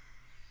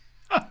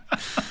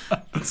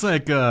 It's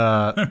like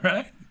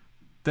Right?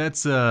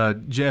 that's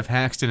Jeff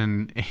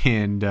Haxton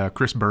and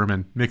Chris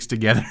Berman mixed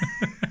together.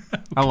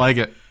 I like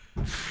it.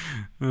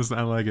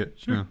 I like it.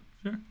 Sure. Yeah.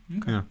 Sure.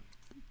 Okay. Yeah.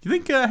 Do you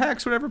think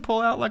Hacks would ever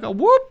pull out like a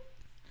whoop?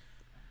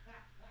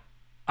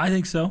 I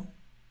think so.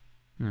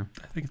 Yeah.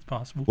 I think it's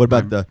possible. What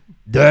about the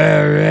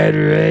Red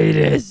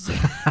Raiders?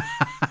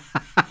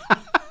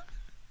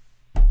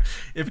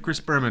 If Chris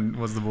Berman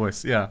was the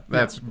voice, yeah,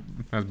 that's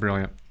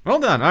brilliant. Well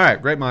done. All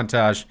right, great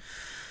montage.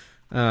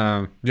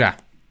 Yeah,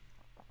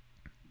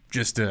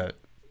 just a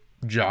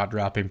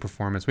jaw-dropping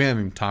performance. We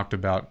haven't even talked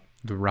about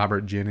the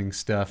Robert Jennings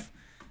stuff.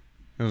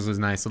 It was a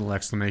nice little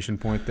exclamation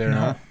point there.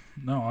 Huh?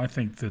 No, I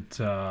think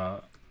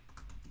that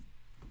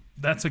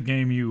that's a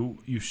game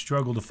you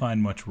struggle to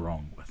find much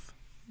wrong with,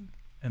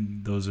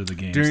 and those are the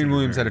games. Darian that are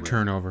Williams very had a rare.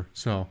 turnover,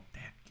 so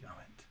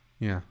Dadgummit.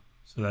 yeah.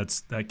 So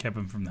that kept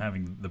him from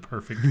having the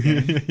perfect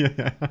game.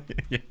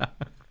 yeah.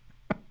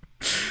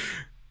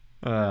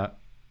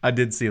 I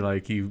did see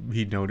like he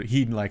had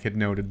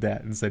noted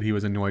that and said he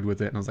was annoyed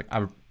with it, and I was like,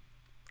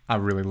 I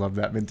really love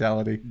that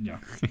mentality. Yeah.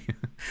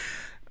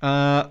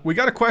 We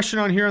got a question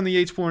on here on the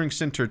Yates Flooring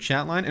Center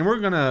chat line, and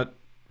we're gonna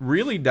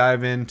really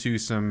dive into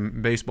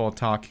some baseball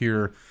talk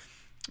here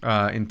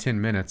in 10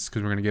 minutes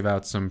because we're gonna give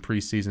out some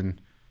preseason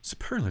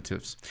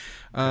superlatives.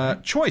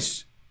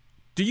 Choice,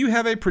 do you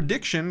have a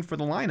prediction for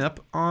the lineup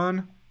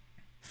on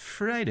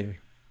Friday?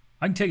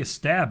 I can take a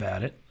stab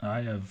at it.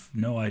 I have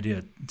no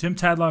idea. Tim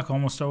Tadlock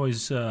almost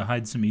always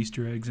hides some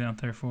Easter eggs out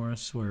there for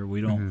us where we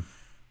don't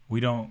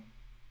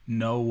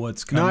know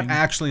what's coming. Not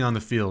actually on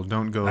the field.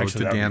 Don't go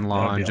Actually, to Dan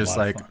Law and just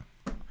like fun.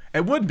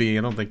 it would be.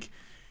 I don't think.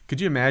 Could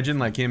you imagine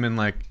like him in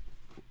like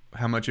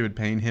how much it would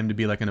pain him to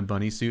be like in a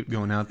bunny suit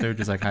going out there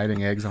just like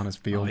hiding eggs on his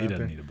field? He out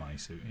doesn't there? need a bunny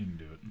suit. He can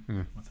do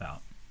it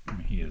without. I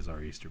mean, he is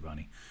our Easter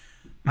Bunny.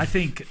 I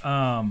think,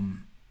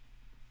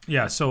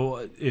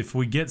 so if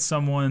we get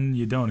someone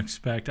you don't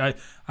expect, I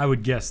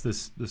would guess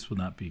this will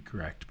not be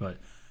correct, but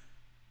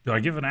do I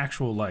give an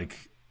actual,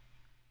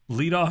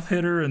 leadoff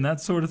hitter and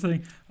that sort of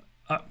thing?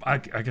 I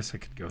guess I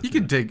could go. You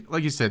could take,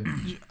 like you said,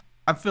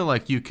 I feel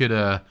like you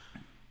could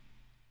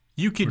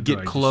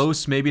get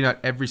close. Maybe not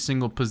every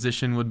single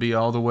position would be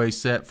all the way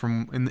set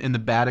from in the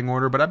batting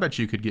order, but I bet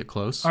you could get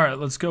close. All right,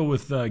 let's go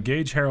with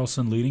Gage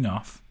Harrelson leading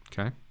off.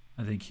 Okay.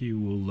 I think he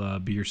will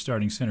be your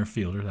starting center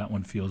fielder. That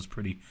one feels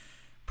pretty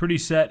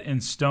set in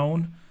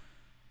stone.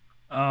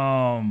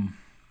 Cade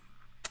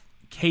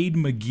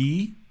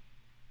McGee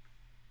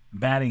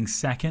batting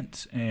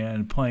second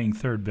and playing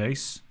third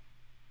base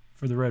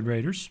for the Red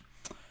Raiders.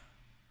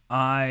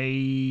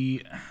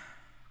 I'm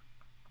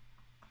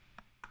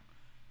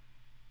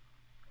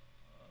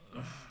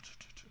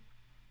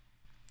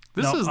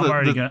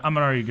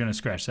already gonna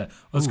scratch that.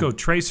 Let's go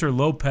Tracer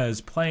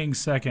Lopez playing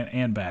second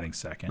and batting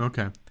second.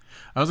 Okay.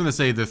 I was gonna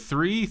say the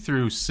 3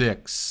 through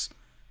 6.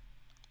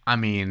 I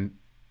mean,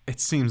 it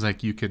seems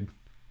like you could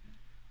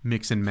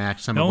mix and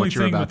match some of what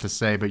you're about to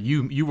say, but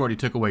you already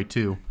took away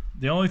 2.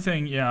 The only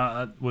thing,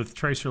 with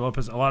Tracer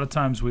Lopez, a lot of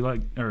times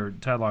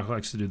Tadlock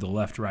likes to do the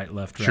left-right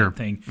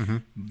thing. Mm-hmm.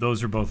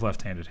 Those are both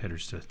left-handed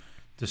hitters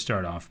to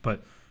start off.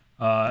 But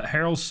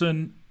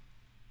Harrelson,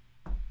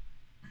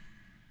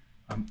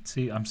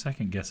 I'm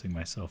second-guessing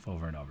myself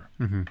over and over.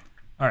 Mm-hmm.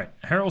 All right,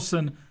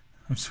 Harrelson,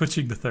 I'm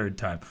switching the third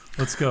time.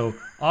 Let's go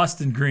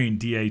Austin Green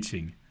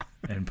DHing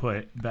and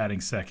batting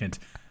second.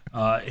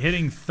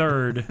 Hitting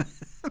third,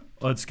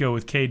 let's go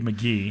with Cade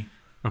McGee.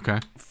 Okay.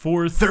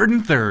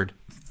 Third,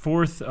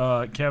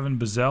 Kevin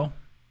Bizzell.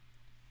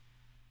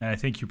 And I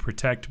think you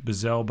protect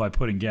Bizzell by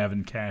putting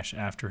Gavin Cash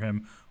after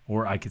him,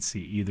 or I could see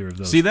either of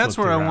those. See, that's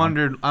where I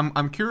wondered.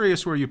 I'm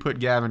curious where you put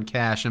Gavin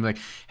Cash. I'm like,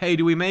 hey,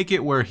 do we make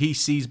it where he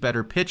sees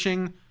better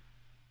pitching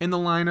in the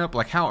lineup?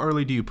 Like, how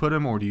early do you put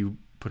him, or do you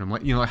put him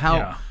how?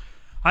 Yeah.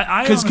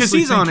 Because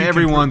he's on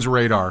everyone's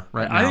radar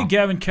right now. I think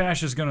Gavin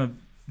Cash is going to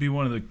be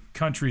one of the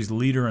country's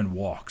leader in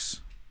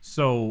walks.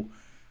 So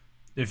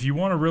if you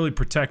want to really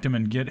protect him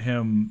and get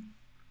him,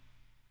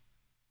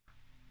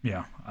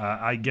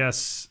 I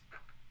guess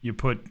you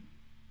put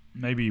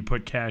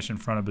Cash in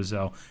front of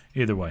Bizzell.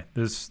 Either way,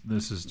 this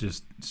is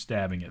just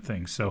stabbing at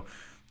things. So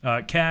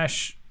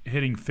Cash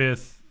hitting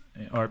fifth,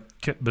 or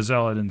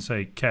Bizzell, I didn't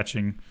say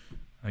catching.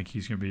 I think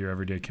he's going to be your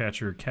everyday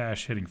catcher.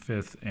 Cash hitting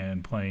fifth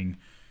and playing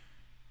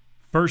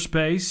first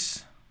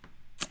base.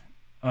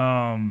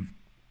 We'll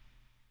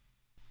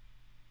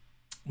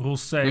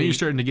say now you're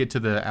starting to get to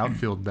the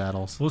outfield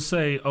battles. We'll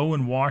say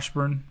Owen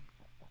Washburn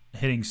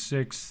hitting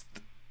sixth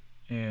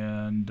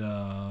and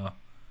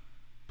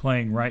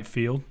playing right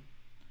field.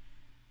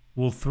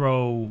 We'll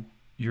throw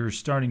your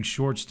starting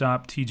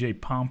shortstop TJ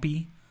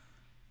Pompey,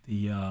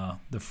 the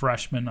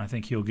freshman. I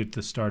think he'll get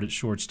to start at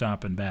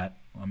shortstop and bat.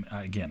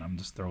 Again, I'm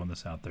just throwing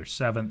this out there.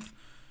 Seventh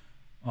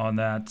on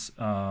that.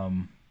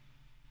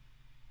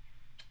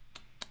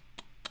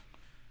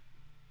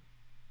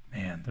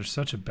 Man, there's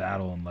such a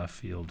battle in left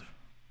field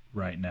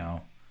right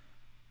now.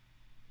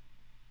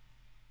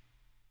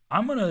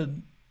 I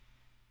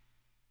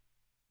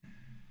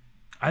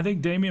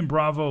think Damian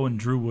Bravo and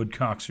Drew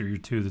Woodcox are your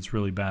two that's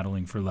really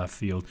battling for left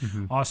field.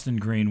 Mm-hmm. Austin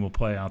Green will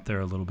play out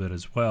there a little bit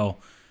as well.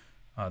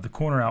 The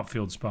corner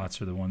outfield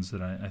spots are the ones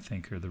that I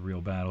think are the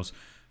real battles.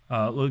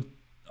 Look,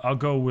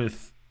 I'll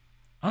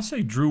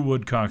say Drew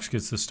Woodcox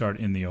gets the start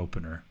in the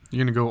opener. You're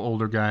going to go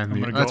older guy.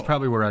 That's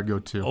probably where I'd go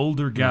too.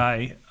 Older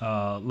guy,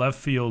 left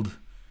field.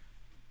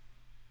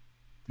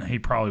 He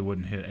probably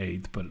wouldn't hit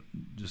eighth, but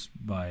just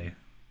by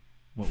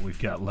what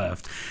we've got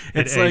left.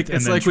 It's like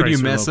when you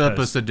mess up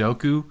a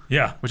Sudoku.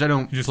 Yeah. Which I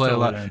don't play a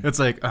lot. It's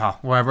like,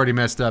 I've already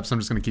messed up, so I'm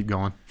just going to keep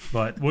going.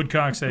 But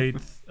Woodcox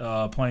eighth,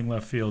 playing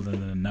left field,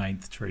 and then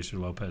ninth, Tracer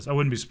Lopez. I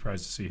wouldn't be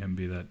surprised to see him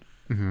be that,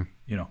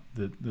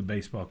 the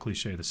baseball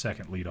cliche, the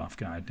second leadoff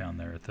guy down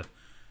there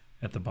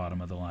at the bottom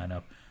of the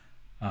lineup.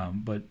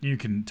 But you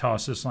can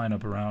toss this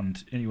lineup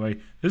around anyway.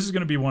 This is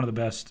going to be one of the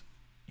best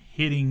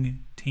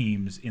hitting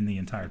teams in the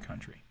entire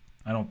country.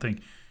 I don't think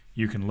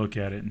you can look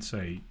at it and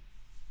say,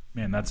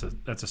 man, that's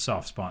a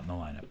soft spot in the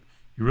lineup.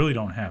 You really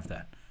don't have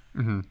that.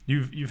 Mm-hmm.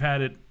 You've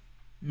had it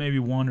maybe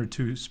one or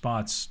two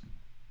spots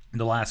in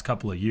the last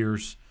couple of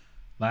years.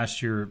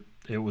 Last year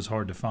it was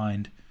hard to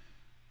find.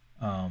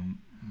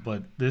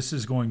 But this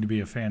is going to be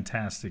a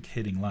fantastic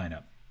hitting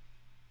lineup.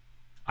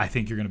 I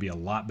think you're going to be a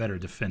lot better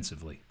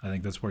defensively. I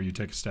think that's where you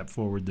take a step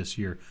forward this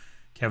year.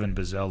 Kevin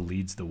Bizzell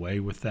leads the way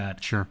with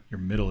that. Sure. Your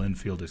middle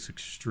infield is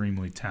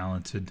extremely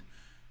talented.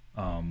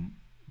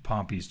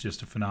 Pompey's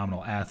just a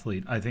phenomenal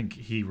athlete. I think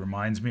he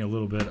reminds me a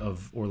little bit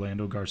of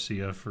Orlando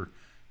Garcia for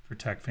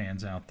Tech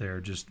fans out there.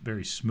 Just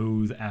very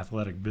smooth,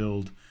 athletic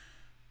build,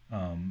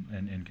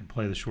 and can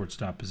play the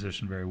shortstop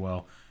position very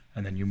well.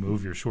 And then you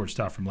move your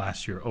shortstop from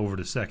last year over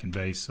to second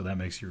base, so that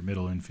makes your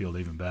middle infield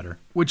even better.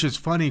 Which is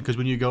funny because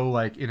when you go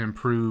like an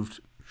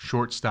improved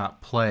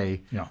shortstop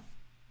play, yeah,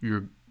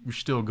 you're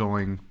still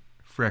going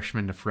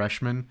freshman to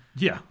freshman.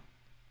 Yeah.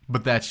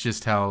 But that's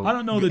just how I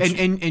don't know that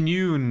and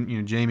you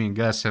and Jamie and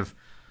Gus have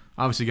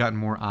obviously gotten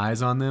more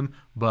eyes on them,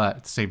 but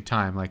at the same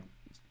time, like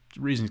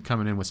the reason he's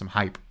coming in with some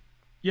hype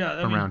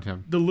around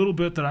him. The little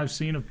bit that I've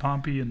seen of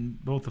Pompey in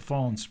both the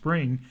fall and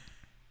spring,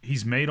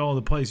 he's made all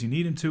the plays you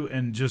need him to,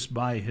 and just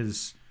by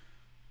his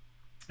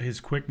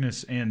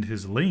quickness and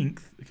his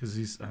length,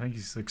 because I think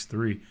he's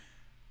 6'3",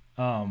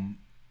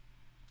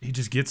 he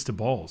just gets to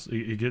balls.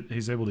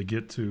 He's able to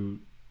get to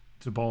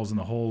balls in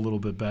the hole a little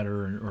bit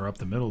better, or up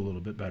the middle a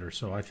little bit better.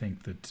 So I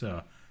think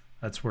that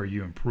that's where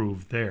you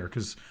improve there,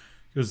 because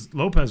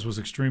Lopez was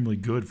extremely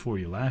good for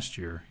you last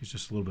year. He's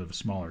just a little bit of a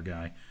smaller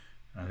guy.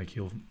 I think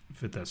he'll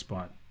fit that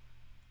spot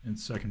in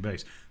second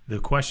base. The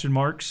question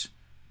marks,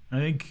 I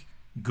think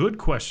good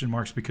question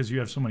marks, because you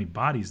have so many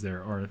bodies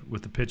there, are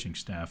with the pitching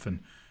staff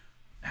and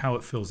how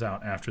it fills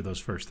out after those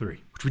first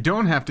three. Which we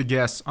don't have to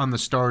guess on the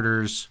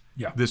starters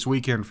this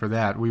weekend for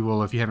that. We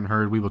will, if you haven't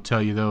heard, we will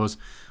tell you those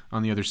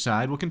on the other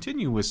side. We'll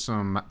continue with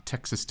some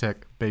Texas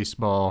Tech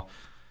baseball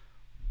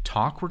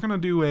talk. We're going to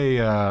do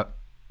a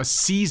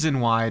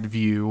season-wide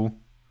view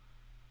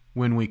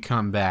when we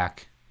come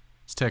back.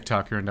 It's Tech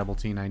Talk here on Double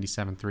T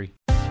 97.3.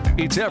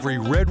 It's every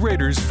Red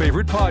Raiders'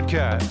 favorite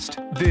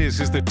podcast. This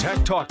is the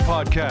Tech Talk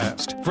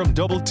Podcast from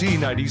Double T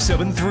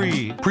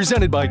 97.3,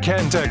 presented by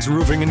Cantex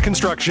Roofing and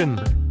Construction.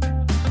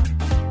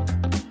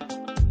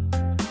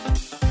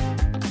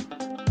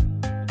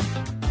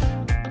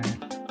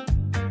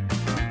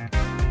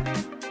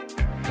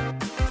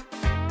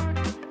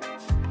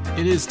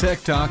 It is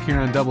Tech Talk here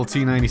on Double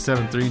T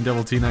 97.3 and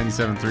Double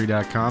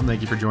T973.com.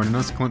 Thank you for joining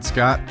us. Clint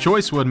Scott,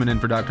 Chois, Woodman in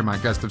for Dr.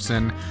 Mike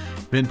Gustafson.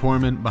 Ben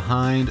Poorman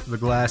behind the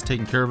glass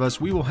taking care of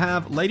us. We will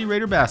have Lady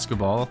Raider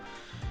basketball.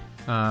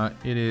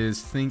 It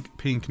is Think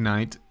Pink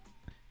Night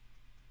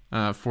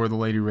for the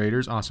Lady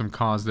Raiders. Awesome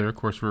cause there, of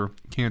course, for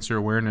cancer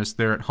awareness.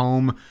 They're at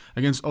home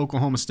against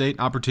Oklahoma State.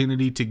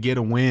 Opportunity to get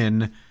a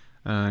win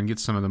and get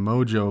some of the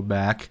mojo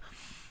back.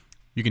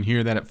 You can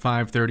hear that at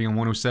 5:30 on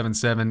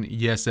 107.7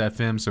 Yes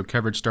FM, so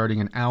coverage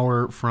starting an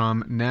hour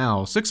from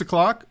now. 6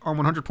 o'clock on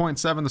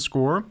 100.7 The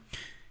Score.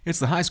 It's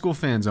the High School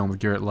Fan Zone with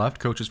Garrett Luft,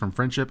 coaches from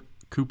Friendship,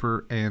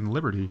 Cooper, and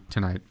Liberty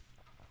tonight.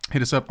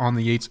 Hit us up on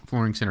the Yates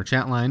Flooring Center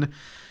chat line.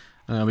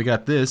 We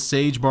got this.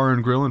 Sage Bar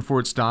and Grill in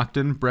Fort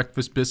Stockton.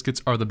 Breakfast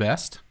biscuits are the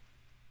best.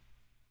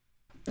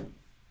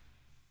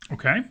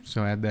 Okay.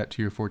 So add that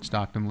to your Fort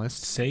Stockton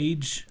list.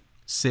 Sage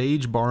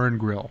Bar and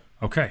Grill.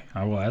 Okay.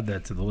 I will add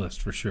that to the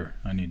list for sure.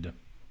 I need to.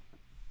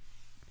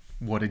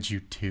 What did you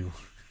do?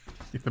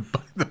 the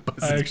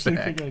I actually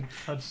think I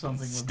touched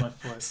something with my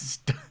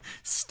foot.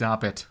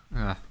 Stop it.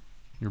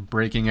 You're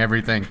breaking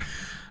everything.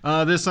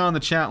 This on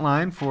the chat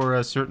line for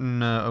a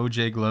certain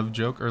OJ glove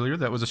joke earlier.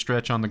 That was a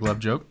stretch on the glove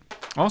joke.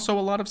 Also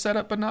a lot of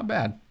setup, but not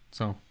bad.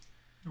 So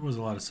there was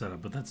a lot of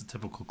setup, but that's a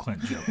typical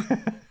Clint joke.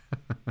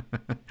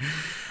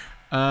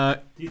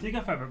 Do you think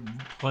if I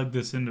plugged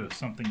this into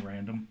something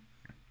random?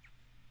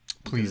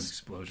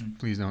 Please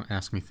don't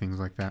ask me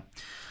things like that.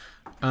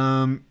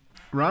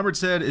 Robert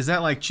said, is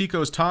that like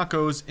Chico's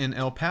Tacos in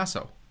El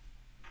Paso?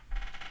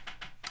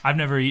 I've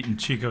never eaten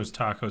Chico's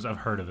Tacos. I've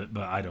heard of it,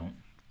 but I don't.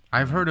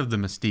 I've heard of the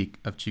mystique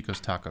of Chico's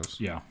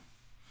Tacos. Yeah.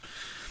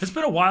 It's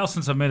been a while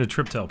since I made a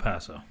trip to El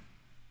Paso.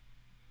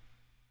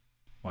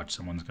 Watch,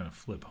 someone's going to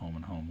flip home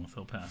and home with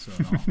El Paso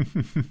and all.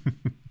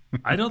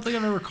 I don't think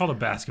I've ever called a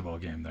basketball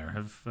game there.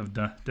 I've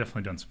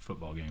definitely done some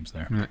football games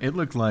there. Yeah, it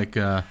looked like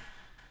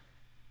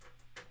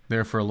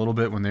there for a little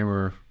bit when they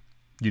were,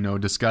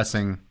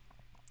 discussing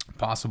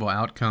possible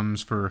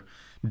outcomes for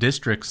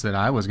districts that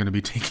I was going to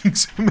be taking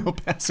some El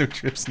Paso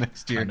trips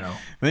next year. I know.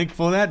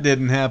 Thankful that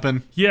didn't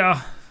happen.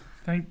 Yeah.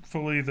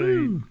 Thankfully,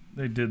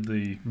 they did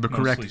the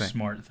correct thing.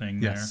 Smart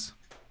thing yes.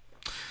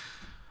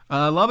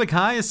 there. Lubbock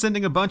High is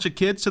sending a bunch of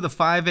kids to the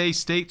 5A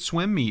state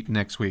swim meet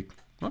next week.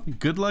 Well,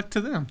 good luck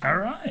to them. All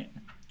right.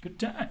 Good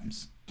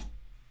times.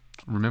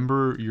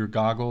 Remember your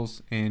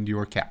goggles and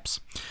your caps.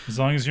 As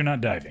long as you're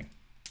not diving.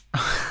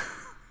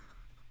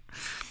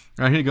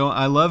 All right, here you go.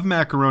 I love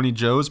Macaroni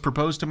Joe's.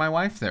 Proposed to my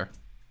wife there.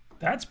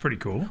 That's pretty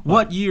cool.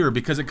 What year?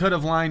 Because it could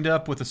have lined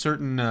up with a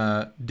certain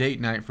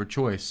date night for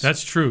Choice.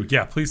 That's true.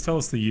 Yeah, please tell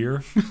us the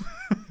year.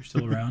 You're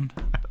still around.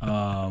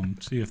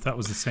 See if that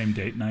was the same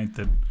date night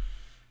that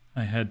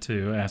I had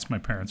to ask my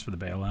parents for the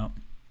bailout.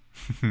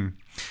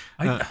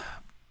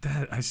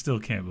 I still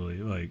can't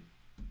believe,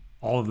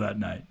 all of that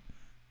night.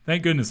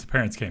 Thank goodness the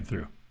parents came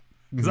through.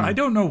 Because I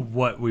don't know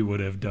what we would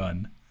have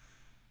done.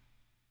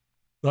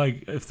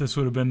 If this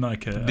would have been a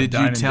did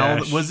you tell?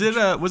 Was it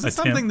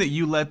something that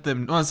you let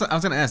them? Well, I was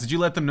going to ask. Did you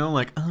let them know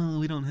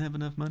we don't have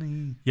enough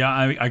money? Yeah,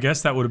 I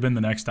guess that would have been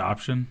the next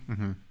option.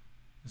 Mm-hmm.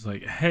 It's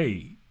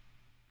hey,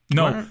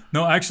 no,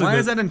 actually, why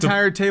is that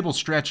entire table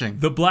stretching?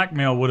 The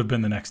blackmail would have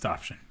been the next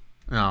option.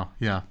 Oh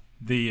yeah,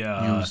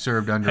 you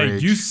served underage. Hey,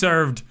 you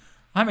served.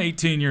 I'm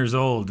 18 years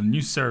old, and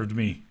you served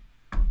me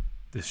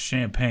this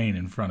champagne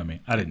in front of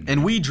me. I didn't.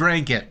 And we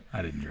drank it.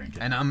 I didn't drink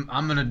it. And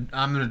I'm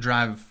gonna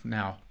drive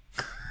now.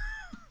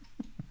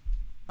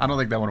 I don't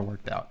think that would have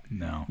worked out.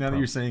 No. Now that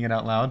you're saying it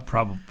out loud.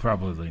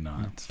 Probably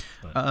not.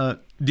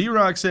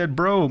 D-Rock said,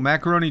 bro,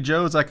 Macaroni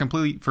Joe's, I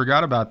completely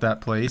forgot about that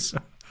place.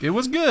 It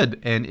was good.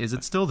 And is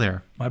it still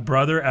there? My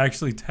brother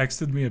actually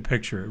texted me a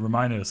picture. It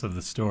reminded us of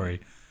the story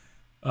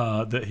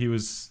that he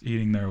was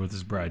eating there with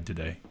his bride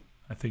today.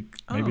 I think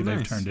maybe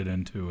they've turned it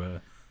into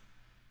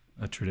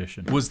a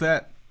tradition.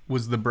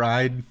 Was the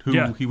bride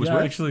who he was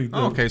with? Actually.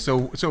 Okay,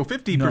 so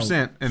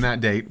 50% in that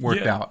date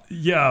worked out.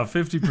 Yeah,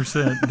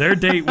 50%. Their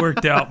date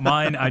worked out.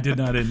 Mine, I did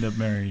not end up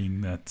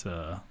marrying that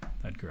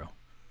girl.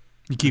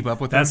 You keep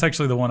up with That's her?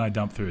 actually the one I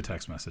dumped through a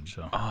text message.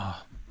 So.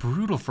 Oh,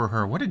 brutal for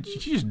her. What did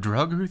she just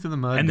drug her through the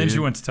mud? And then she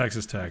went to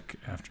Texas Tech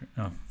after.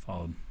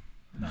 Followed.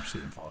 No, she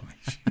didn't follow me.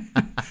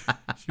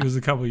 She was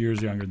a couple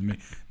years younger than me.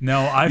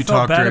 No, I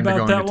felt bad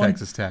about that one.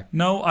 Texas Tech.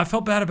 No, I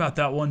felt bad about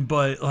that one,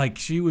 but like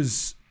she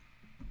was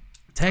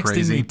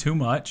texting me too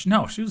much.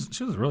 No, she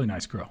was a really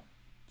nice girl.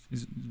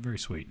 She's very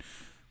sweet.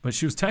 But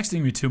she was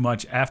texting me too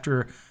much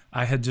after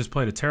I had just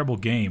played a terrible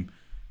game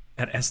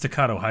at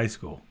Estacado High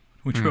School.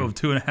 We drove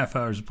 2.5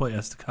 hours to play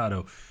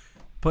Estacado.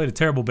 Played a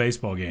terrible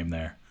baseball game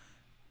there.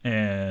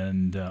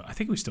 And I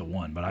think we still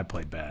won, but I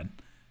played bad.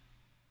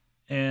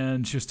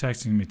 And she was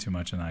texting me too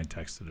much, and I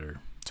texted her.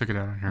 Took it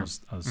out on her.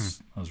 I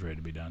was ready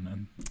to be done,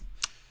 and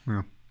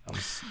that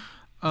was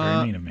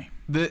very mean of me.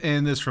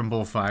 And this from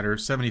Bullfighter,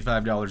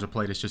 $75 a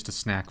plate is just a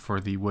snack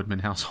for the Woodman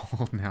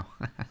household now.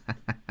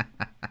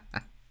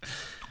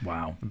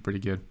 Wow. Pretty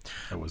good.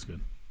 That was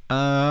good.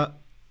 All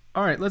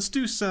right, let's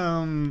do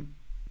some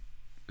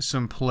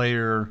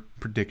player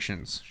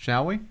predictions,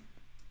 shall we?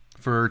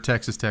 For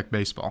Texas Tech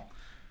baseball.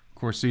 Of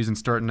course, season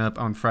starting up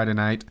on Friday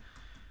night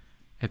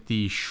at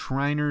the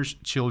Shriners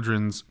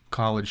Children's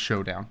College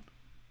Showdown.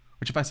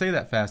 Which, if I say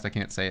that fast, I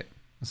can't say it.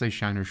 I say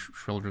Shriners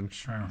Children's.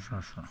 Sure.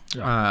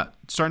 Yeah.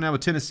 Starting out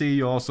with Tennessee,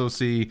 you'll also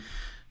see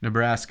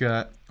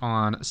Nebraska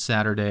on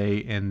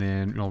Saturday, and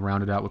then you'll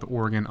round it out with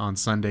Oregon on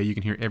Sunday. You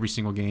can hear every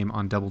single game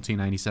on Double T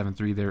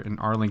 97.3 there in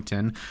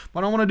Arlington.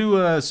 But I want to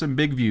do some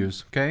big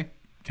views, okay?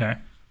 Okay.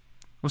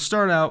 We'll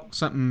start out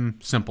something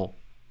simple.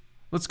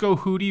 Let's go,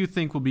 who do you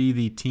think will be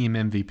the team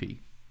MVP?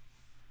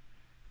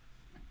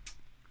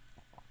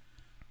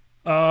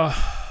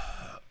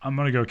 I'm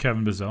going to go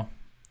Kevin Bizzell.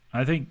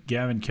 I think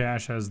Gavin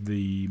Cash has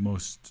the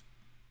most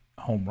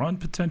home run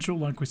potential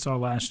like we saw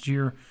last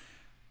year.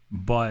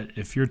 But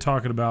if you're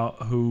talking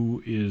about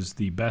who is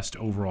the best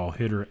overall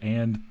hitter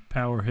and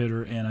power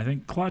hitter and I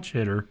think clutch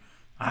hitter,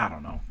 I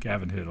don't know.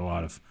 Gavin hit a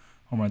lot of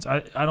home runs.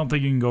 I don't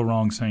think you can go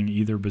wrong saying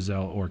either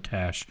Bizzell or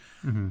Cash.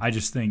 Mm-hmm. I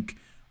just think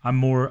I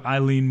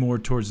lean more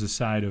towards the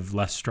side of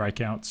less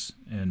strikeouts,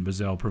 and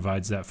Bizzell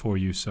provides that for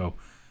you. So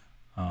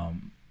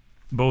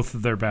both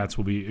of their bats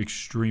will be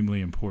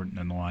extremely important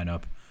in the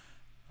lineup.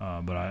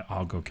 But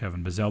I'll go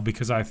Kevin Bizzell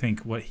because I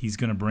think what he's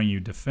going to bring you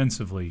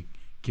defensively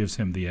gives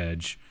him the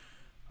edge.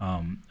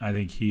 I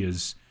think he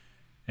is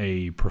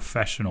a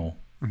professional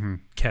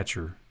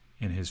catcher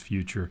in his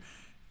future,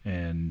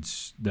 and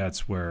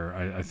that's where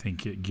I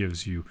think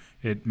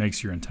it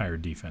makes your entire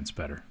defense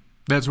better.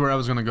 That's where I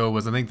was going to go.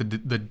 I think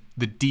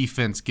the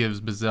defense gives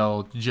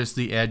Bizzell just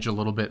the edge a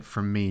little bit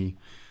from me.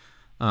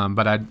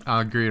 But I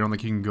agree. I don't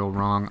think you can go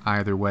wrong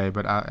either way.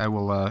 But I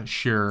will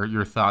share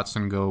your thoughts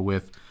and go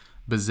with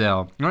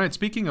Bizzell. All right.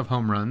 Speaking of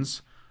home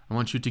runs, I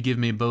want you to give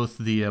me both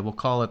the we'll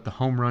call it the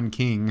home run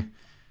king,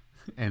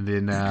 and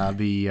then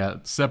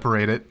the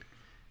separate it,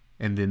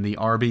 and then the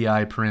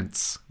RBI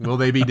prince. Will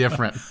they be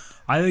different?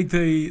 I think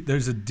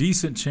there's a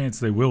decent chance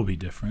they will be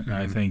different.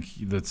 Mm-hmm. I think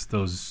that's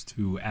those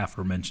two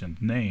aforementioned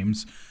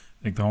names.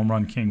 I think the home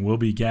run king will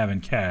be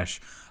Gavin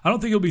Cash. I don't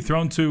think he'll be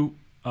thrown to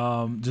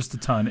just a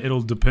ton.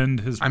 It'll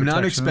depend his protection. I'm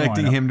not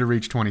expecting him to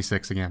reach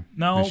 26 again.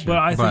 No, but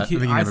I think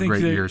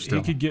he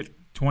still. Could get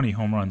 20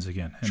 home runs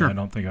again. And sure. I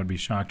don't think I'd be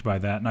shocked by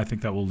that, and I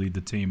think that will lead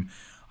the team.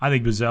 I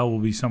think Bizzell will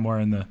be somewhere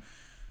in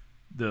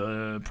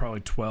the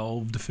probably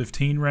 12 to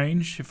 15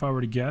 range, if I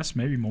were to guess,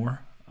 maybe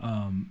more.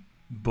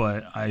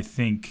 But I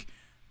think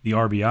the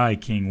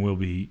RBI king will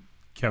be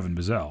Kevin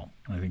Bizzell.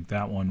 I think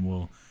that one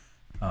will.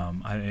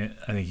 I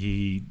think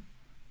he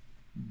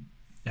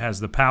has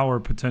the power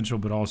potential,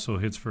 but also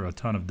hits for a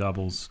ton of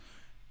doubles,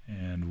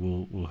 and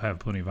will have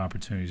plenty of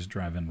opportunities to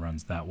drive in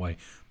runs that way.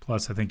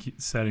 Plus, I think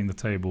setting the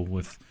table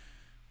with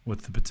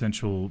the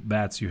potential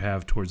bats you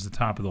have towards the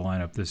top of the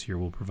lineup this year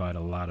will provide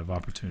a lot of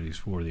opportunities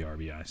for the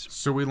RBIs.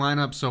 So we line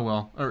up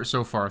so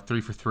far,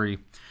 3 for 3.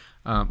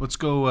 Let's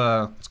go.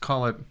 Let's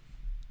call it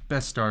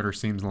best starter.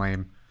 Seems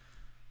lame.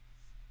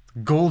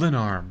 Golden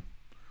Arm.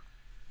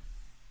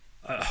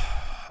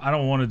 I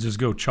don't want to just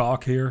go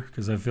chalk here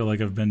because I feel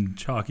like I've been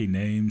chalky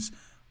names.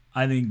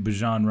 I think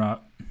Bijan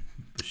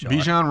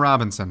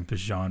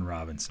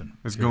Robinson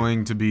is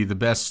going to be the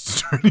best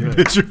starting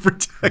pitcher for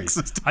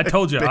Texas Tech. I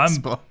told you,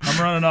 baseball.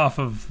 I'm running off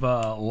of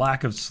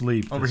lack of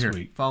sleep over this here.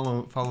 Week.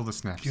 Follow the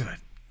snaps. Good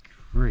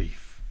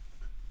grief!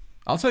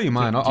 I'll tell you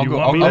mine.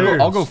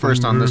 I'll go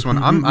first on this one.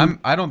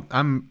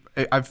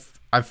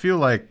 I feel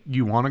like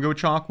you want to go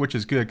chalk, which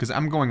is good because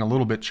I'm going a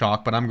little bit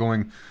chalk, but I'm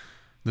going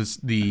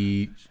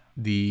the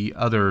the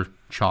other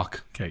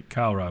chalk. Okay,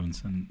 Kyle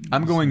Robinson.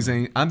 I'm going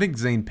Zane. I think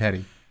Zane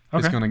Petty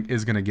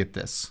is gonna get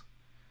this.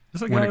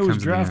 This is a guy who was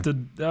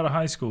drafted out of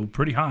high school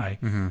pretty high.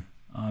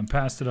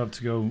 Passed it up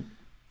to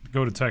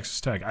go to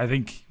Texas Tech. I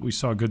think we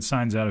saw good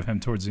signs out of him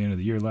towards the end of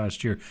the year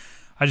last year.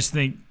 I just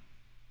think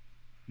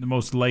the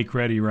most lake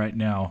ready right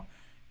now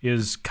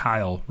is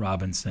Kyle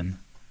Robinson,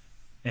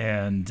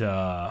 and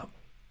I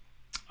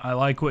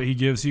like what he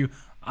gives you.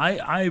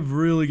 I've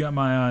really got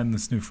my eye on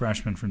this new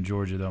freshman from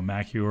Georgia, though,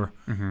 Macior.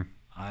 Heard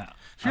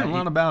a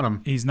lot about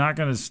him. He's not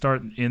going to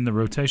start in the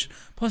rotation.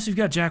 Plus, you've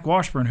got Jack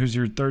Washburn, who's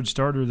your third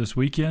starter this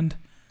weekend.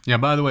 Yeah,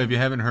 by the way, if you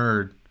haven't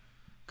heard,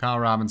 Kyle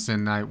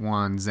Robinson, night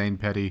 1, Zane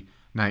Petty,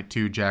 night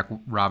 2, Jack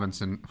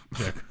Robinson.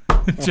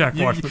 Jack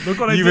Washburn. Look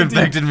what I did. You've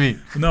infected me.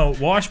 No,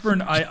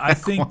 Washburn, I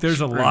think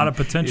there's a lot of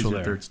potential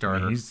there. Third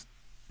starter. He's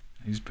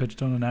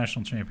pitched on a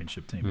national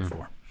championship team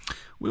before.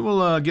 We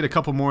will get a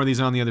couple more of these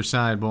on the other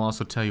side. We'll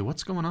also tell you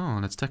what's going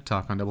on. It's Tech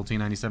Talk on Double T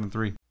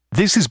 97.3.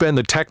 This has been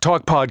the Tech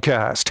Talk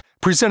Podcast,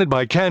 presented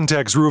by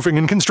Cantex Roofing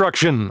and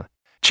Construction.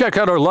 Check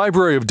out our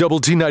library of Double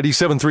T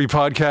 97.3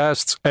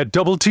 podcasts at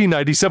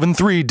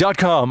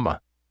doublet97.3.com.